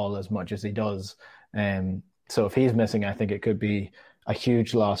the ball as much as he does. So if he's missing, I think it could be a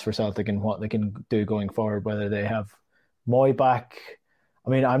huge loss for Celtic and what they can do going forward, whether they have Moy back. I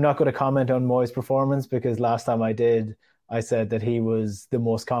mean, I'm not going to comment on Moy's performance because last time I did, I said that he was the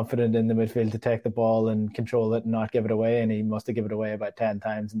most confident in the midfield to take the ball and control it and not give it away, and he must have given it away about 10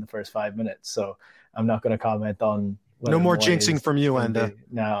 times in the first 5 minutes. So I'm not going to comment on. No more jinxing from you, Enda.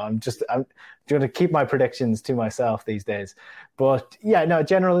 No, I'm going to keep my predictions to myself these days. But yeah, no,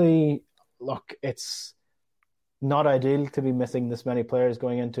 generally, look, it's not ideal to be missing this many players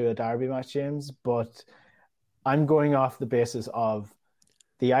going into a derby match, James, but I'm going off the basis of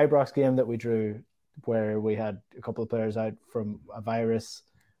the Ibrox game that we drew, where we had a couple of players out from a virus.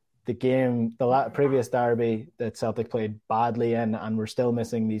 The previous derby that Celtic played badly in, and we're still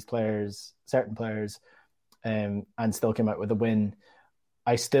missing these players, certain players, and still came out with a win.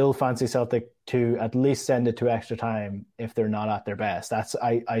 I still fancy Celtic to at least send it to extra time if they're not at their best.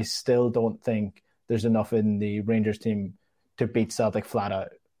 I still don't think there's enough in the Rangers team to beat Celtic flat out.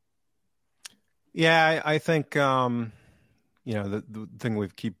 Yeah, I think the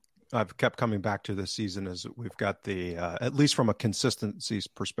thing I've kept coming back to this season is we've got the at least from a consistency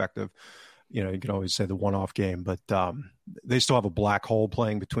perspective. You can always say the one-off game, but they still have a black hole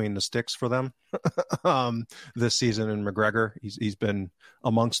playing between the sticks for them this season. And McGregor, he's been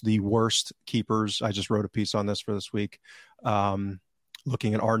amongst the worst keepers. I just wrote a piece on this for this week,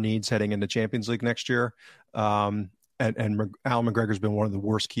 looking at our needs heading into Champions League next year. And Al McGregor's been one of the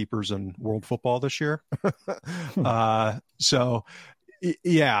worst keepers in world football this year. So,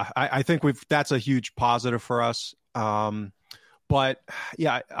 yeah, I think that's a huge positive for us. But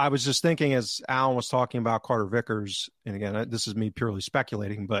yeah, I was just thinking as Alan was talking about Carter Vickers, and again, this is me purely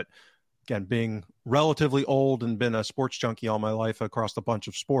speculating, but again, being relatively old and been a sports junkie all my life across a bunch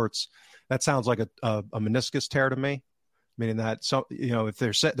of sports, that sounds like a meniscus tear to me. Meaning that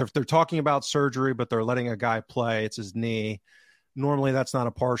if they're talking about surgery, but they're letting a guy play, it's his knee. Normally, that's not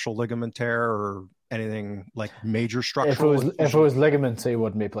a partial ligament tear or anything like major structural. If it was ligaments, he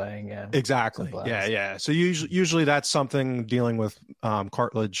wouldn't be playing. Yeah, exactly. Yeah. So usually that's something dealing with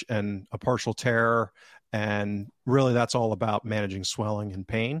cartilage and a partial tear, and really that's all about managing swelling and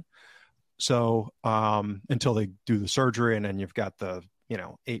pain. So until they do the surgery, and then you've got the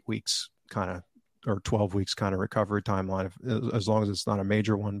 8 weeks kind of or 12 weeks kind of recovery timeline, as long as it's not a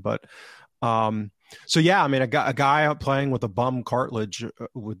major one. But so yeah, I mean, a guy out playing with a bum cartilage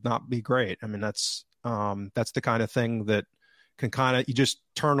would not be great. I mean, that's the kind of thing that can you just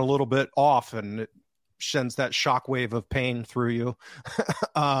turn a little bit off and it sends that shockwave of pain through you,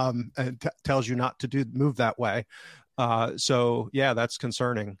 and tells you not to move that way. So yeah, that's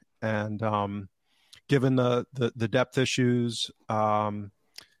concerning. And given the depth issues,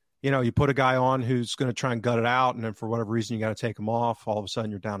 you put a guy on who's going to try and gut it out, and then for whatever reason you got to take him off. All of a sudden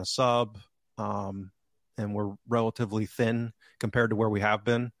you're down a sub, and we're relatively thin compared to where we have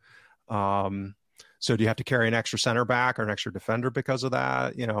been. So do you have to carry an extra center back or an extra defender because of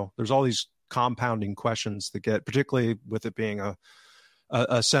that? There's all these compounding questions that get, particularly with it being a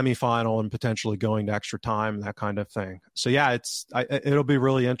semifinal and potentially going to extra time, that kind of thing. So yeah, it'll be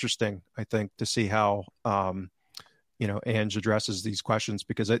really interesting, I think, to see how Ange addresses these questions,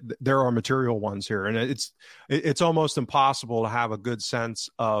 because there are material ones here, and it's almost impossible to have a good sense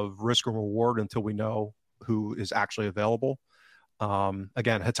of risk and reward until we know who is actually available.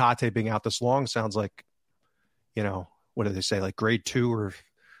 Again, Hatate being out this long sounds like, what do they say, like grade 2 or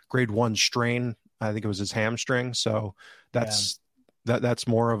grade 1 strain. I think it was his hamstring. So that's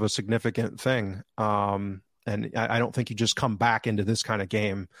more of a significant thing. And I don't think you just come back into this kind of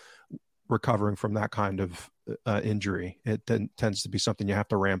game recovering from that kind of injury. It tends to be something you have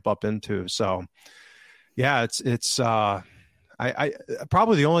to ramp up into. So yeah, it's I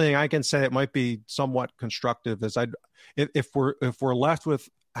probably the only thing I can say it might be somewhat constructive is if we're left with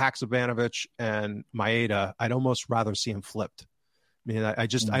Haksabanovic and Maeda, I'd almost rather see him flipped. I mean, I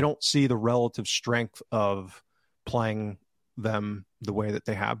don't see the relative strength of playing them the way that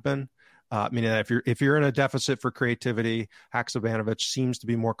they have been. Meaning that if you're in a deficit for creativity, Haksabanovic seems to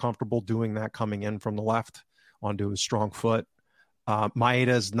be more comfortable doing that coming in from the left onto his strong foot. Maeda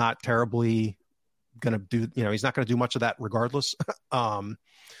is not terribly going to do, he's not going to do much of that regardless.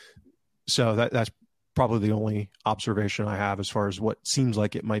 So that's probably the only observation I have as far as what seems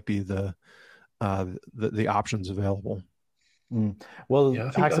like it might be the options available. Well,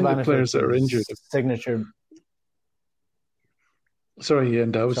 yeah, I think the players that are injured signature. Sorry,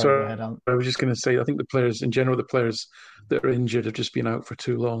 and I was just going to say, I think the players in general, the players that are injured have just been out for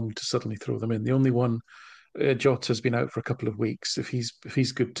too long to suddenly throw them in. The only one, Jota, has been out for a couple of weeks. If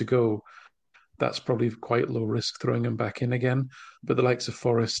he's good to go, that's probably quite low risk throwing him back in again. But the likes of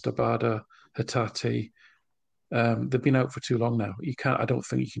Forrest, Abada, Hatate, they've been out for too long now. I don't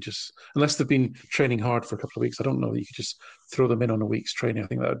think you can just, unless they've been training hard for a couple of weeks, I don't know that you could just throw them in on a week's training. I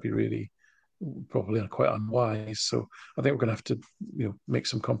think that would be really probably quite unwise. So I think we're going to have to, make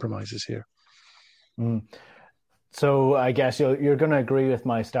some compromises here. So I guess you're going to agree with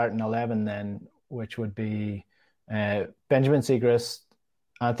my starting 11 then, which would be Benjamin Siegrist,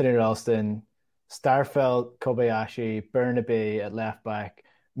 Anthony Ralston, Starfelt, Kobayashi, Burnaby at left back,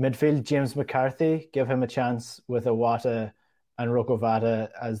 midfield James McCarthy, give him a chance with Iwata and Rokovata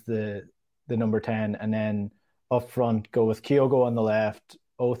as the number 10, and then up front go with Kyogo on the left,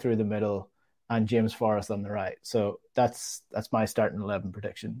 O through the middle, and James Forrest on the right. So that's my starting 11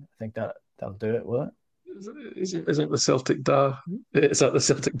 prediction. I think that'll do it, will it? Is it the Celtic Da? Is that the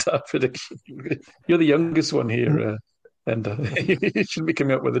Celtic Da prediction? You're the youngest one here, and you shouldn't be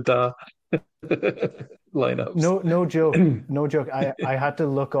coming up with a Da lineups. No joke. No joke. I had to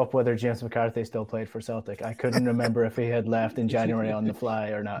look up whether James McCarthy still played for Celtic. I couldn't remember if he had left in January on the fly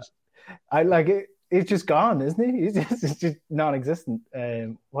or not. He's just gone, isn't he? He's just non-existent.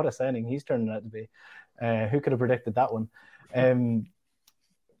 What a signing he's turning out to be. Who could have predicted that one?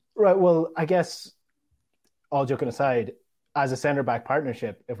 Right, well, I guess, all joking aside, as a centre-back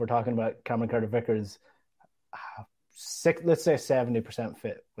partnership, if we're talking about Cameron Carter-Vickers, let's say 70%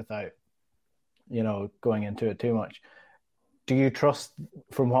 fit without, going into it too much. Do you trust,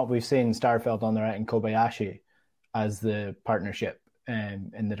 from what we've seen, Starfelt on the right and Kobayashi as the partnership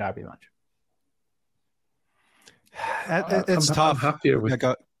in the derby match? It's tough. I'm happier with.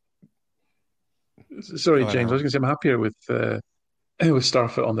 Sorry, James. I was going to say I'm happier with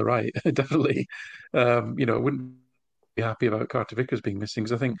Starfelt on the right. Definitely, I wouldn't be happy about Carter-Vickers being missing,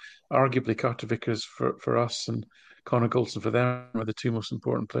 because I think arguably Carter-Vickers for us and Connor Goldson for them are the two most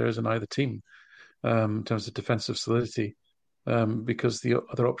important players in either team in terms of defensive solidity. Because the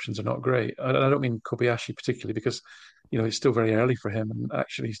other options are not great. I don't mean Kobayashi particularly, because it's still very early for him, and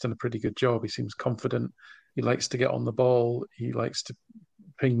actually he's done a pretty good job. He seems confident. He likes to get on the ball. He likes to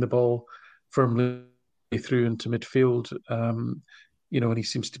ping the ball firmly through into midfield. And he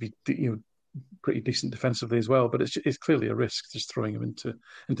seems to be pretty decent defensively as well. But it's clearly a risk just throwing him into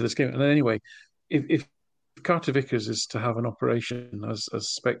this game. And anyway, if Carter-Vickers is to have an operation as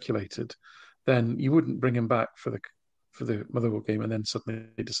speculated, then you wouldn't bring him back for the Motherwell game and then suddenly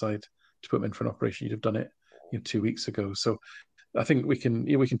decide to put him in for an operation. You'd have done it 2 weeks ago. So I think we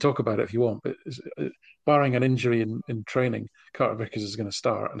can talk about it if you want, but barring an injury in training, Carter-Vickers is going to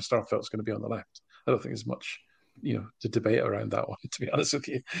start and Starfelt's going to be on the left. I don't think there's much to debate around that one, to be honest with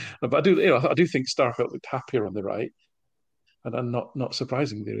you. But I do think Starfelt looked happier on the right, and not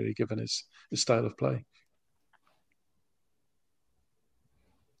surprisingly really, given his style of play.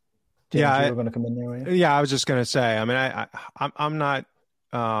 James, you were going to come in there, were you? Yeah, I was just going to say. I mean, I'm not.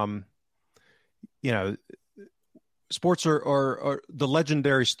 sports are the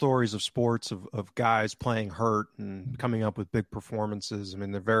legendary stories of sports of guys playing hurt and coming up with big performances. I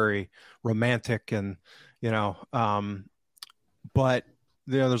mean, they're very romantic and, but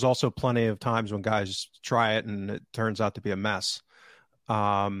there's also plenty of times when guys try it and it turns out to be a mess.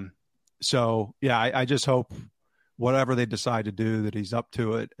 So yeah, I just hope whatever they decide to do that he's up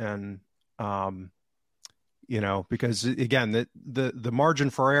to it. And, because again, the margin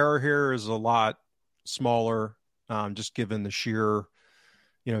for error here is a lot smaller, just given the sheer,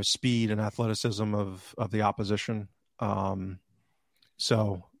 speed and athleticism of the opposition.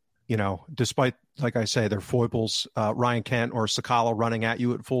 So, despite, like I say, their foibles, Ryan Kent or Sakala running at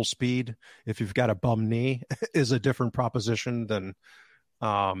you at full speed, if you've got a bum knee, is a different proposition than,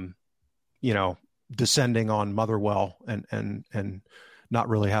 descending on Motherwell and not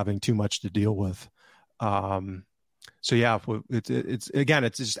really having too much to deal with. So yeah,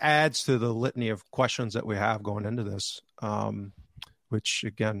 it just adds to the litany of questions that we have going into this, which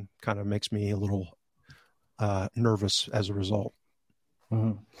again kind of makes me a little nervous as a result.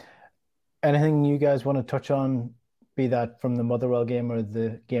 Mm-hmm. Anything you guys want to touch on, be that from the Motherwell game or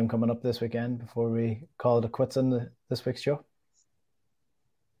the game coming up this weekend, before we call it a quits on this week's show?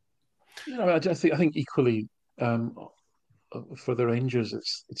 I think equally for the Rangers,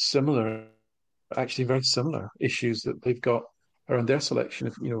 it's similar. Actually, very similar issues that they've got around their selection.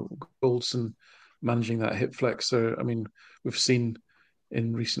 Of Goldson managing that hip flexor. I mean, we've seen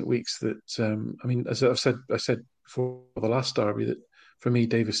in recent weeks that as I said before the last derby, that for me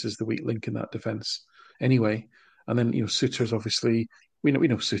Davis is the weak link in that defence. Anyway, and then Suter's obviously we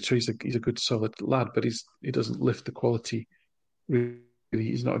know Suter. He's a good solid lad, but he doesn't lift the quality. Really,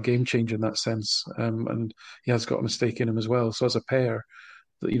 he's not a game changer in that sense, and he has got a mistake in him as well. So as a pair,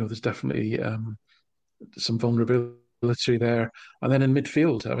 there's definitely some vulnerability there. And then in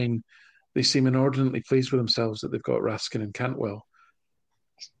midfield, I mean, they seem inordinately pleased with themselves that they've got Raskin and Cantwell.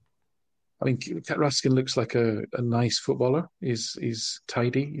 I mean, Raskin looks like a nice footballer. He's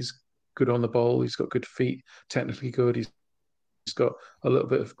tidy. He's good on the ball. He's got good feet, technically good. He's got a little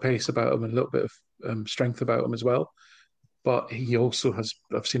bit of pace about him and a little bit of strength about him as well. But he also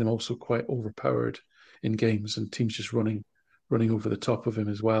I've seen him also quite overpowered in games, and teams just running over the top of him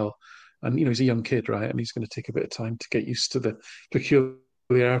as well. And, he's a young kid, right? And he's going to take a bit of time to get used to the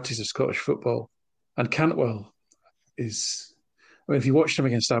peculiarities of Scottish football. And Cantwell if you watched him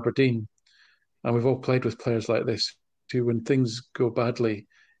against Aberdeen, and we've all played with players like this, who when things go badly,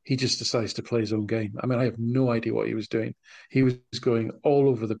 he just decides to play his own game. I mean, I have no idea what he was doing. He was going all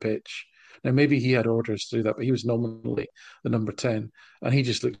over the pitch. Now, maybe he had orders to do that, but he was nominally the number 10, and he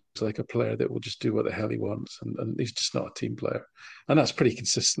just looks like a player that will just do what the hell he wants, and he's just not a team player. And that's pretty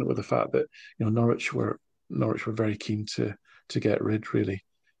consistent with the fact that Norwich were very keen to get rid, really.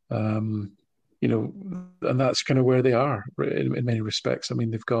 And that's kind of where they are in many respects. I mean,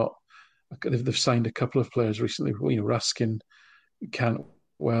 they've signed a couple of players recently. Raskin,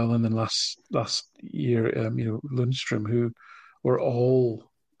 Cantwell, and then last year, Lundstrom, who were all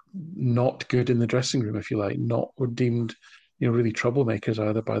not good in the dressing room, if you like, were deemed, really troublemakers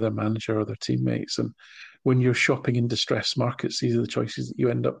either by their manager or their teammates. And when you're shopping in distressed markets, these are the choices that you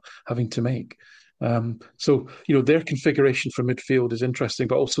end up having to make. So their configuration for midfield is interesting,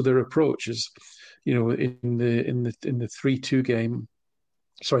 but also their approach is, in the 3-2 game,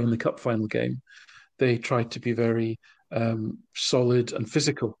 in the cup final game, they tried to be very solid and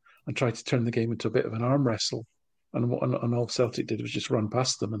physical and tried to turn the game into a bit of an arm wrestle. And all Celtic did was just run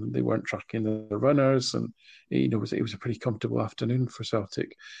past them, and they weren't tracking the runners. And it was a pretty comfortable afternoon for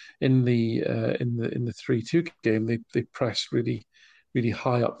Celtic. In the 3-2 game, they pressed really, really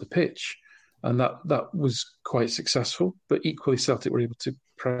high up the pitch, and that was quite successful. But equally, Celtic were able to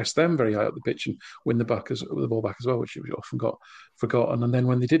press them very high up the pitch and win the ball back as well, which often got forgotten. And then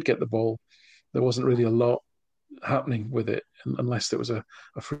when they did get the ball, there wasn't really a lot happening with it, unless there was a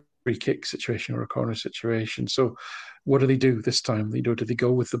free kick situation or a corner situation. So what do they do this time? Do they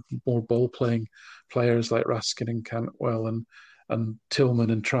go with the more ball-playing players like Raskin and Cantwell and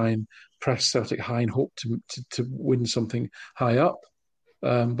Tillman and try and press Celtic high and hope to win something high up?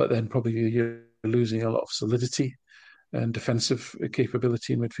 But then probably you're losing a lot of solidity and defensive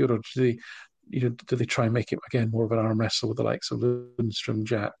capability in midfield. Or do they try and make it again more of an arm wrestle with the likes of Lundstrom,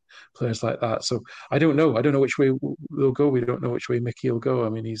 Jack, players like that? So I don't know. I don't know which way they'll go. We don't know which way Mickey will go. I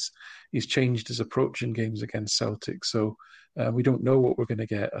mean, he's changed his approach in games against Celtic, so we don't know what we're going to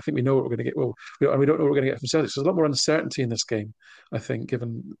get. I think we know what we're going to get. Well, we don't know what we're going to get from Celtic. So there's a lot more uncertainty in this game, I think,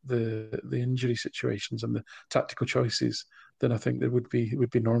 given the injury situations and the tactical choices than I think there would be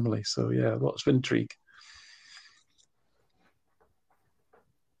normally. So yeah, lots of intrigue.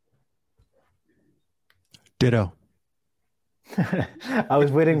 Ditto. I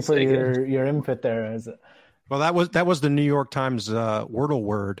was waiting for your input there. Well, that was the New York Times Wordle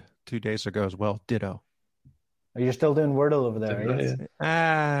word 2 days ago as well. Ditto. Are you still doing Wordle over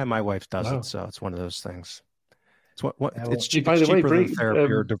there? My wife does it, so it's one of those things. It's it's by the cheaper way, than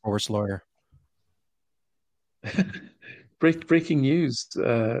therapy or a divorce lawyer. Breaking news: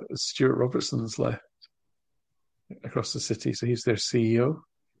 Stuart Robertson's left across the city, so he's their CEO.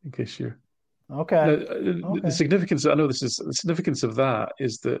 In case you're okay. The significance. I know this is the significance of that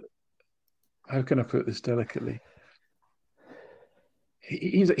is that. How can I put this delicately?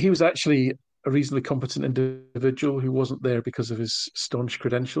 He was actually a reasonably competent individual who wasn't there because of his staunch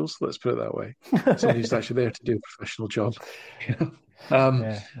credentials. Let's put it that way. Somebody who's actually there to do a professional job.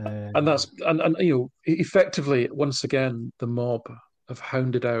 And that's effectively once again the mob have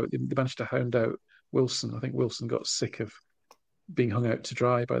hounded out. They managed to hound out Wilson. I think Wilson got sick of being hung out to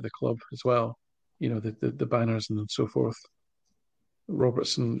dry by the club as well. The banners and so forth.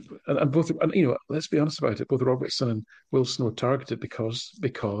 Robertson and both, and let's be honest about it. Both Robertson and Wilson were targeted because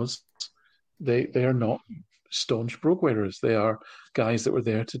they are not staunch brogue wearers. They are guys that were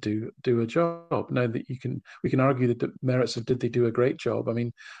there to do a job. Now that we can argue that the merits of did they do a great job. I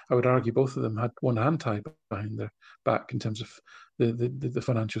mean, I would argue both of them had one hand tied behind their back in terms of the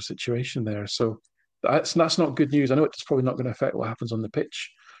financial situation there. So that's not good news. I know it's probably not going to affect what happens on the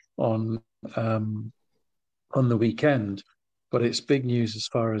pitch on the weekend. But it's big news as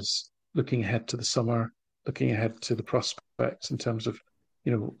far as looking ahead to the summer, looking ahead to the prospects in terms of,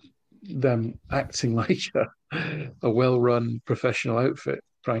 them acting like a well-run professional outfit,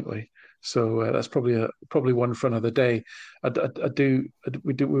 frankly. So that's probably one for another day. I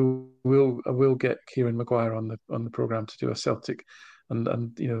will get Kieran Maguire on the program to do a Celtic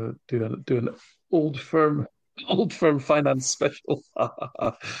and do an old firm finance special.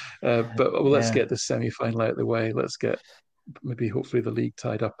 But let's get the semi-final out of the way. Let's get. Maybe hopefully the league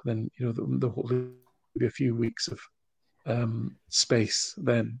tied up, and then there'll be a few weeks of space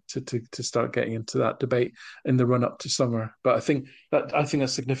then to start getting into that debate in the run up to summer. But I think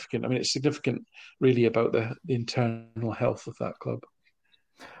that's significant. I mean, it's significant really about the internal health of that club.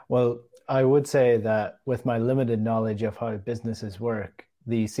 Well, I would say that with my limited knowledge of how businesses work,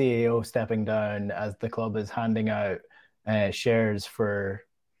 the CEO stepping down as the club is handing out shares for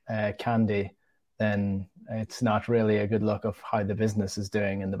candy, then it's not really a good look of how the business is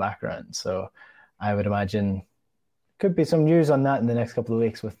doing in the background. So I would imagine could be some news on that in the next couple of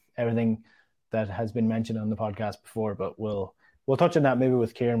weeks with everything that has been mentioned on the podcast before. But we'll touch on that maybe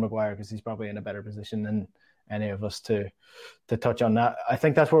with Kieran Maguire because he's probably in a better position than any of us to touch on that. I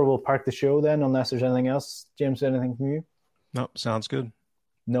think that's where we'll park the show then, unless there's anything else. James, anything from you? No, sounds good.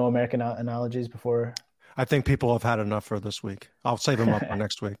 No American analogies before? I think people have had enough for this week. I'll save them up for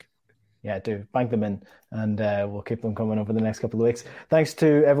next week. Yeah, do bank them in, and we'll keep them coming over the next couple of weeks. Thanks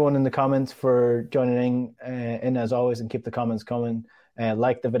to everyone in the comments for joining in as always, and keep the comments coming.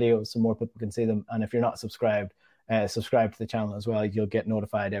 Like the videos so more people can see them, and if you're not subscribed, subscribe to the channel as well. You'll get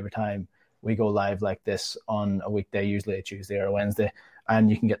notified every time we go live like this on a weekday, usually a Tuesday or a Wednesday, and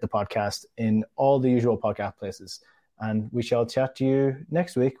you can get the podcast in all the usual podcast places. And we shall chat to you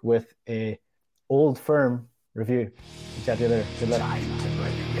next week with a Old Firm review. We'll chat to you later. Good luck. Time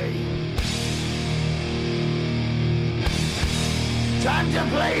to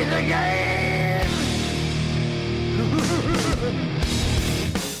play the game.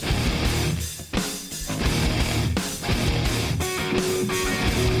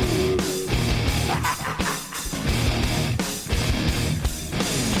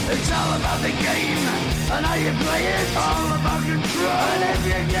 It's all about the game and how you play it. All about control, and if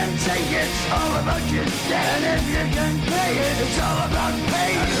you can take it, all about your debt. And if you can pay it, it's all about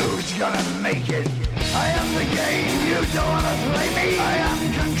pain. And who's gonna make it? I am the game, you don't wanna play me. I am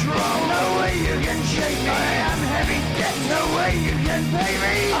control, no way you can shake me. I am heavy debt, no way you can pay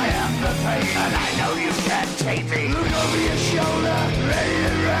me. I am the pain, and I know you can't take me. Look over your shoulder, ready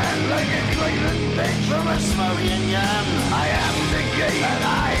to run like a Cleveland bench from a smoking gun. I am the game, and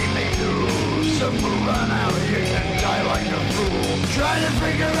I may lose. So move on out, you can die like a fool. Trying to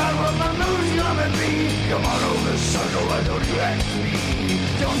figure out what my move's gonna be. Come on over, sucker, why don't you ask me?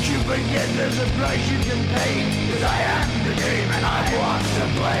 Don't you forget there's a price you can pay, 'cause I am the game and I want to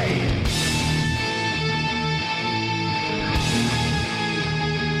play.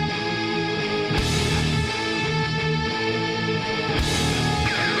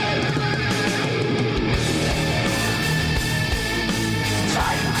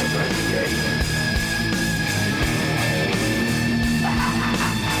 Time to play the game.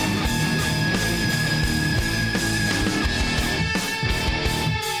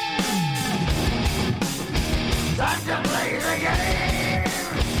 Time to play the game!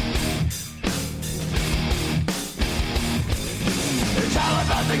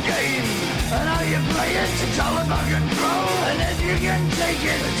 and how you play it. It's all about control, and if you can take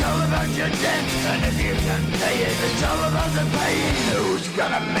it, it's all about your debt. And if you can pay it, it's all about the pain. Who's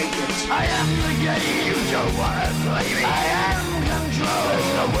gonna make it? I am the game. You don't wanna play me. I am control.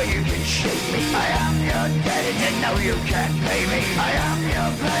 There's no way you can shake me. I am your debt, and you know you can't pay me. I am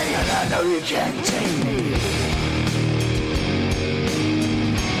your pain, and I know you can't take me.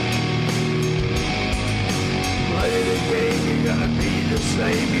 Play the game, you're gonna be the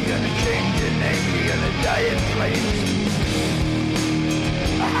same. You're gonna change your name, you're gonna die in flames.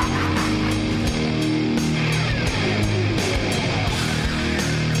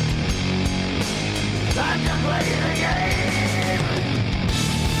 Time to play the game.